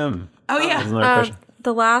question for Tim? Oh yeah. Wasn't there a question?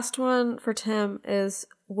 The last one for Tim is,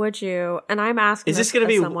 would you? And I'm asking. Is this going to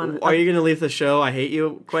be? Someone, are you going to leave the show? I hate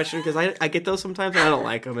you question because I get those sometimes and I don't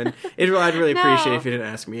like them, and I'd really appreciate if you didn't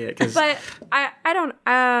ask me it. But I don't.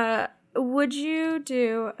 Would you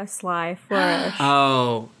do a sly flourish?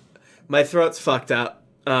 Oh, my throat's fucked up.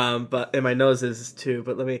 And my nose is too.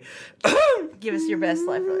 But let me give us your best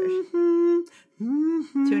sly flourish.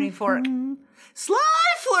 Tuning fork. Sly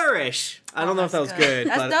Flourish. I don't know if that was good.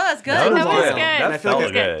 That's good. That was was good. good. That I feel felt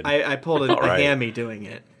like good. I pulled a right. hammy doing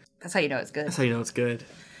it. That's how you know it's good. That's how you know it's good.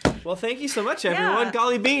 Well, thank you so much, everyone. Yeah.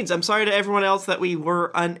 Golly beans. I'm sorry to everyone else that we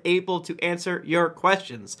were unable to answer your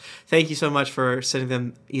questions. Thank you so much for sending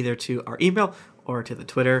them either to our email or to the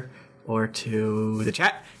Twitter or to the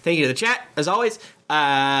chat. Thank you to the chat, as always.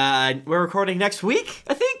 We're recording next week,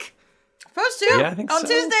 I think. Supposed to. Yeah, I think on so.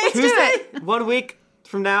 Tuesday. Tuesday? 1 week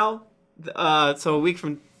from now. So a week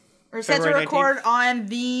from We're set to February record 19th. on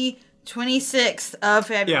the 26th of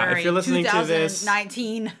February. if you're listening to this-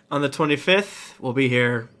 2019. On the 25th, we'll be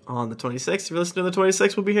here on the 26th. If you're listening to the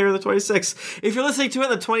 26th, we'll be here on the 26th. If you're listening to it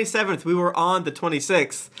on the 27th, we were on the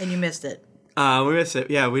 26th. And you missed it. We missed it.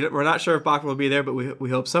 Yeah, we're not sure if Bachman will be there, but we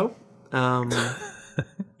hope so.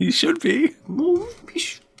 You should be.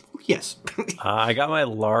 Yes. I got my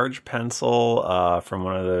large pencil from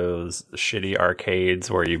one of those shitty arcades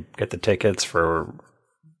where you get the tickets for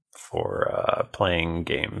playing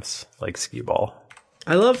games like skee ball.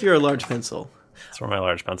 I love your large pencil. That's where my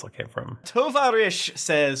large pencil came from. Tovarish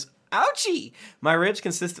says, ouchie! My ribs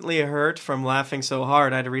consistently hurt from laughing so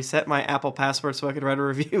hard. I had to reset my Apple password so I could write a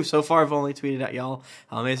review. So far, I've only tweeted at y'all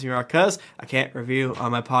how amazing you are, cuz I can't review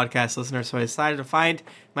on my podcast listener, so I decided to find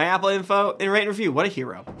my Apple info and rate and review. What a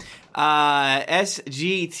hero.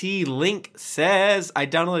 SGT Link says, I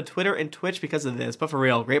downloaded Twitter and Twitch because of this, but for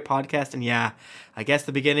real, great podcast, and yeah, I guess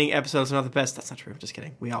the beginning episodes are not the best. That's not true, just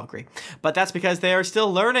kidding. We all agree. But that's because they are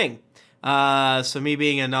still learning. So me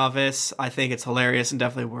being a novice, I think it's hilarious and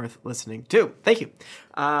definitely worth listening to. Thank you.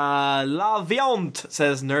 La Viande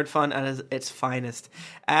says, nerd fun at its finest.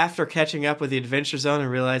 After catching up with the Adventure Zone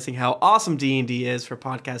and realizing how awesome D&D is for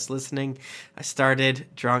podcast listening, I started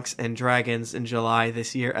Drunks and Dragons in July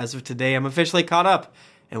this year. As of today, I'm officially caught up.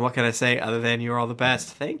 And what can I say other than you're all the best?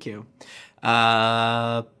 Thank you.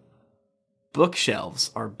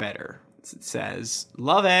 Bookshelves are better. It says,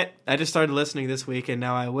 love it. I just started listening this week, and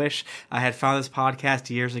now I wish I had found this podcast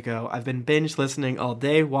years ago. I've been binge listening all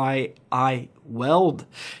day while I weld,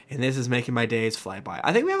 and this is making my days fly by.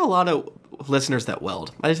 I think we have a lot of listeners that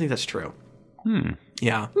weld. I just think that's true.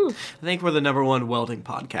 Yeah. I think we're the number one welding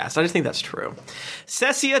podcast. I just think that's true.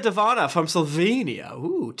 Cecia Devana from Slovenia.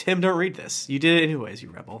 Ooh, Tim, don't read this. You did it anyways,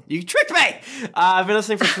 you rebel. You tricked me! I've been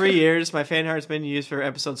listening for 3 years. My fan heart's been used for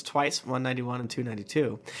episodes twice, 191 and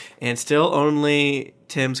 292. And still only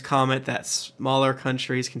Tim's comment that smaller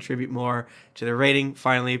countries contribute more to the rating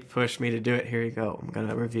finally pushed me to do it. Here you go. I'm going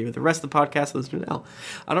to review the rest of the podcast. Listen to it now.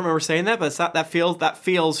 I don't remember saying that, but it's not, that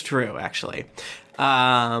feels true, actually.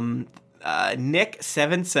 Nick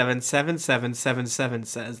 777777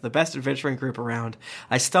 says, the best adventuring group around.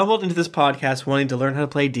 I stumbled into this podcast wanting to learn how to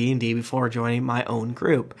play D&D before joining my own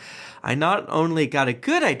group. I not only got a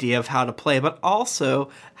good idea of how to play, but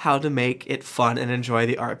also how to make it fun and enjoy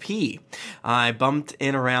the RP. I bumped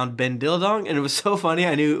in around Ben Dildong, and it was so funny,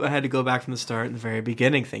 I knew I had to go back from the start in the very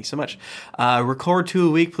beginning. Thanks so much. Record 2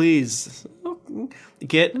 a week, please.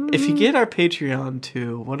 If you get our Patreon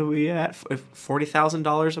to, what are we at?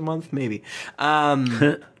 $40,000 a month, maybe.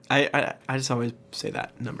 I just always say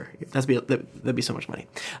that number. That'd be so much money.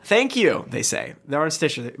 Thank you, they say. They're on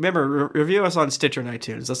Stitcher. Remember, review us on Stitcher and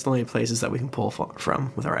iTunes. That's the only places that we can pull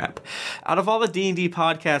from with our app. Out of all the D&D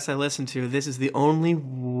podcasts I listen to, this is the only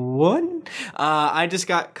one. I just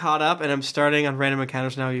got caught up, and I'm starting on Random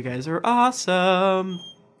Encounters now. You guys are awesome.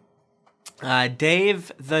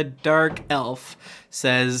 Dave the Dark Elf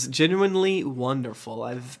says, genuinely wonderful.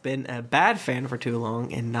 I've been a bad fan for too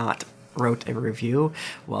long and not wrote a review.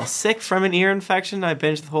 While sick from an ear infection, I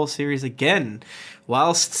binged the whole series again.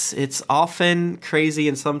 Whilst it's often crazy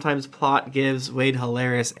and sometimes plot gives way to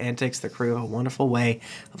hilarious antics, the crew have a wonderful way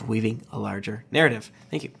of weaving a larger narrative.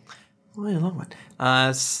 Thank you. Oh, a long one.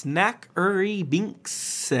 Snackery Binks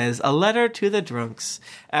says, a letter to the drunks.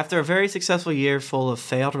 After a very successful year full of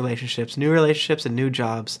failed relationships, and new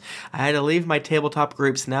jobs, I had to leave my tabletop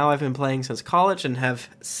groups. Now I've been playing since college and have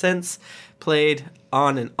since played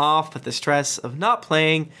on and off, but the stress of not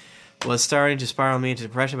playing was starting to spiral me into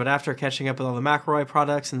depression. But after catching up with all the McElroy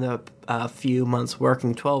products and the few months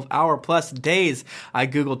working 12-hour plus days, I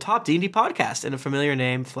Googled top D&D podcast, and a familiar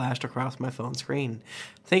name flashed across my phone screen.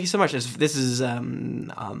 Thank you so much. This is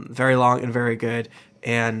very long and very good,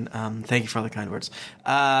 and thank you for all the kind words.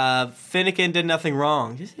 Finnegan did nothing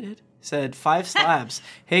wrong. Yes, he did. Said 5 slabs.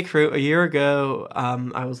 Hey crew, a year ago,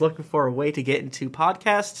 I was looking for a way to get into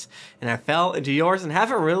podcasts, and I fell into yours and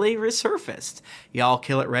haven't really resurfaced. Y'all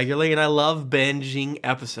kill it regularly, and I love binging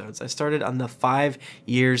episodes. I started on the 5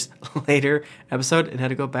 years later episode and had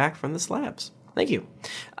to go back from the slabs. Thank you.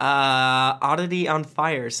 Oddity on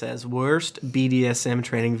Fire says, worst BDSM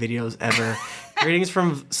training videos ever. Greetings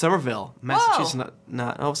from Somerville, Massachusetts.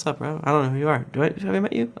 Not. Oh, what's up, bro? I don't know who you are. Have I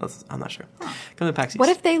met you? I'm not sure. Come to PAX East. What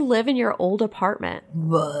if they live in your old apartment?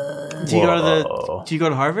 Do you go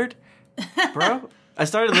to Harvard, bro? I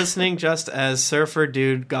started listening just as Surfer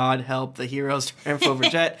Dude, God Help, The Heroes Triumph Over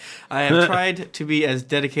Jet. I have tried to be as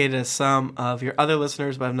dedicated as some of your other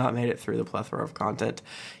listeners, but I've not made it through the plethora of content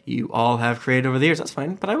you all have created over the years. That's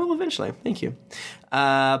fine, but I will eventually. Thank you.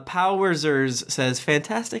 Powerzers says,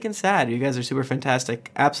 fantastic and sad. You guys are super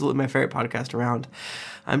fantastic. Absolutely my favorite podcast around.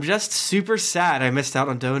 I'm just super sad I missed out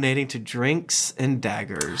on donating to Drinks and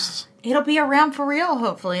Daggers. It'll be around for real,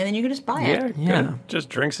 hopefully, and then you can just buy it. Yeah. Just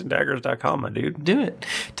drinksanddaggers.com, my dude. Do it.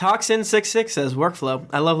 Toxin66 says, workflow.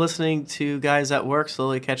 I love listening to guys at work,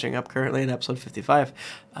 slowly catching up currently in episode 55.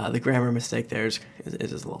 The grammar mistake there is just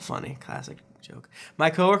a little funny. Classic joke. My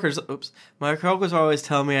coworkers always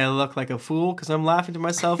tell me I look like a fool because I'm laughing to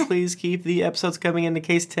myself. Please keep the episodes coming in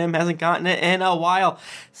case Tim hasn't gotten it in a while.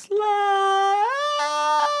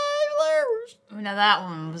 Now that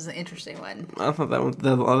one was an interesting one. I thought that one.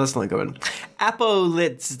 That's not good.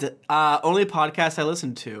 Apolitz, only podcast I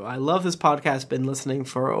listen to. I love this podcast. Been listening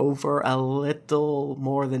for over a little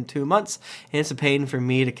more than 2 months, and it's a pain for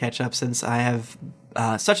me to catch up since I have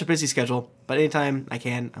such a busy schedule. But anytime I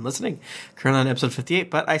can, I'm listening. Currently on episode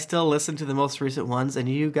 58, but I still listen to the most recent ones, and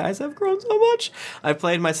you guys have grown so much. I've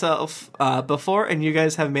played myself before, and you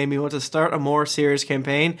guys have made me want to start a more serious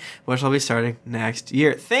campaign, which I'll be starting next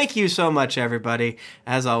year. Thank you so much, everybody.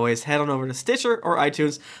 As always, head on over to Stitcher or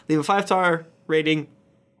iTunes, leave a 5-star rating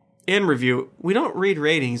and review. We don't read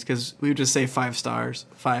ratings because we would just say 5 stars,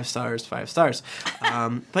 5 stars, 5 stars.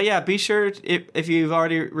 But yeah, be sure if you've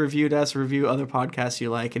already reviewed us, review other podcasts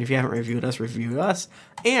you like. And if you haven't reviewed us, review us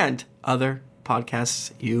and other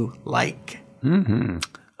podcasts you like. Mm-hmm.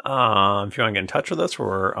 If you want to get in touch with us,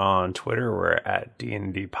 we're on Twitter. We're at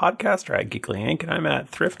D&D Podcast or at Geekly Inc. And I'm at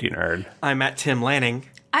Thrifty Nerd. I'm at Tim Lanning.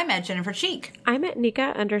 I'm at Jennifer Cheek. I'm at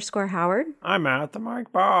Nika_Howard. I'm at the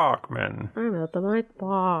Mike Bachman. I'm at the Mike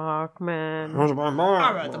Bachman.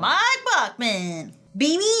 I'm at the Mike Bachman.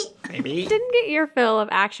 Beanie? Didn't get your fill of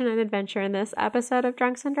action and adventure in this episode of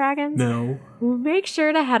Drunks and Dragons? No. Make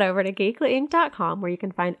sure to head over to geeklyinc.com where you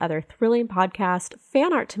can find other thrilling podcasts,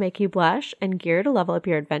 fan art to make you blush, and gear to level up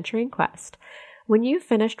your adventuring quest. When you've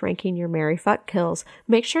finished ranking your Merry Fuck Kills,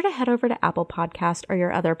 make sure to head over to Apple Podcast or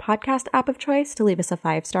your other podcast app of choice to leave us a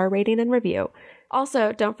 5-star rating and review.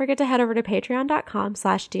 Also, don't forget to head over to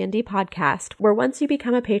patreon.com/DND podcast, where once you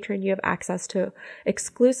become a patron, you have access to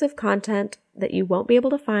exclusive content that you won't be able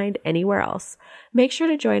to find anywhere else. Make sure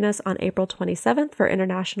to join us on April 27th for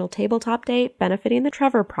International Tabletop Day, benefiting the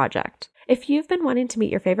Trevor Project. If you've been wanting to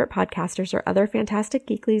meet your favorite podcasters or other fantastic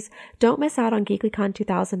geeklies, don't miss out on GeeklyCon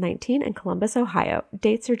 2019 in Columbus, Ohio.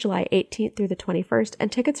 Dates are July 18th through the 21st,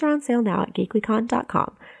 and tickets are on sale now at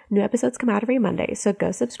geeklycon.com. New episodes come out every Monday, so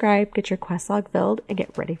go subscribe, get your quest log filled, and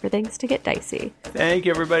get ready for things to get dicey. Thank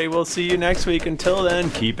you, everybody. We'll see you next week. Until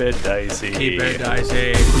then, keep it dicey. Keep it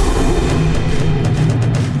dicey.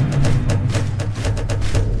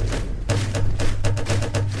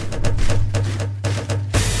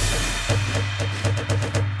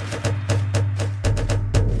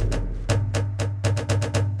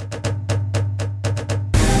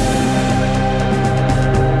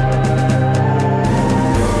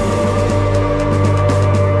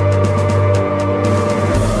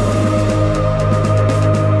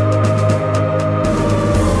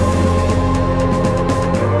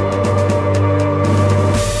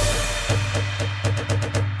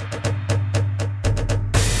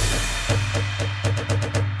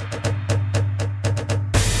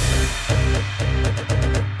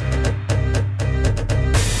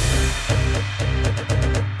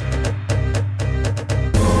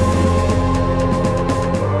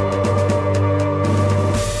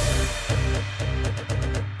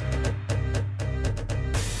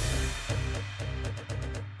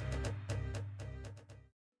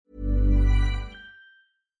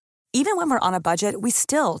 Even when we're on a budget, we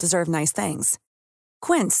still deserve nice things.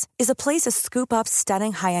 Quince is a place to scoop up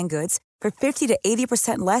stunning high-end goods for 50 to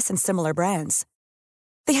 80% less than similar brands.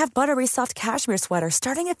 They have buttery soft cashmere sweaters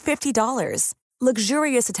starting at $50,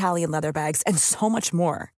 luxurious Italian leather bags, and so much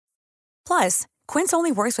more. Plus, Quince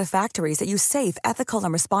only works with factories that use safe, ethical,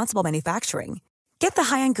 and responsible manufacturing. Get the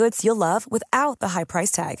high-end goods you'll love without the high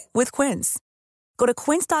price tag with Quince. Go to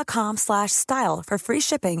quince.com/style for free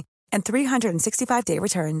shipping and 365-day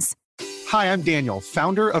returns. Hi, I'm Daniel,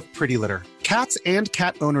 founder of Pretty Litter. Cats and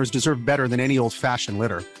cat owners deserve better than any old-fashioned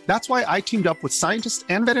litter. That's why I teamed up with scientists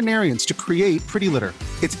and veterinarians to create Pretty Litter.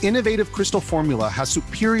 Its innovative crystal formula has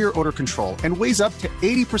superior odor control and weighs up to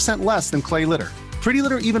 80% less than clay litter. Pretty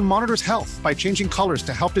Litter even monitors health by changing colors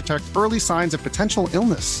to help detect early signs of potential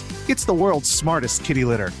illness. It's the world's smartest kitty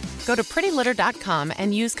litter. Go to prettylitter.com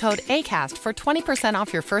and use code ACAST for 20%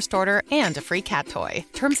 off your first order and a free cat toy.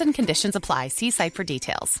 Terms and conditions apply. See site for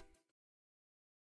details.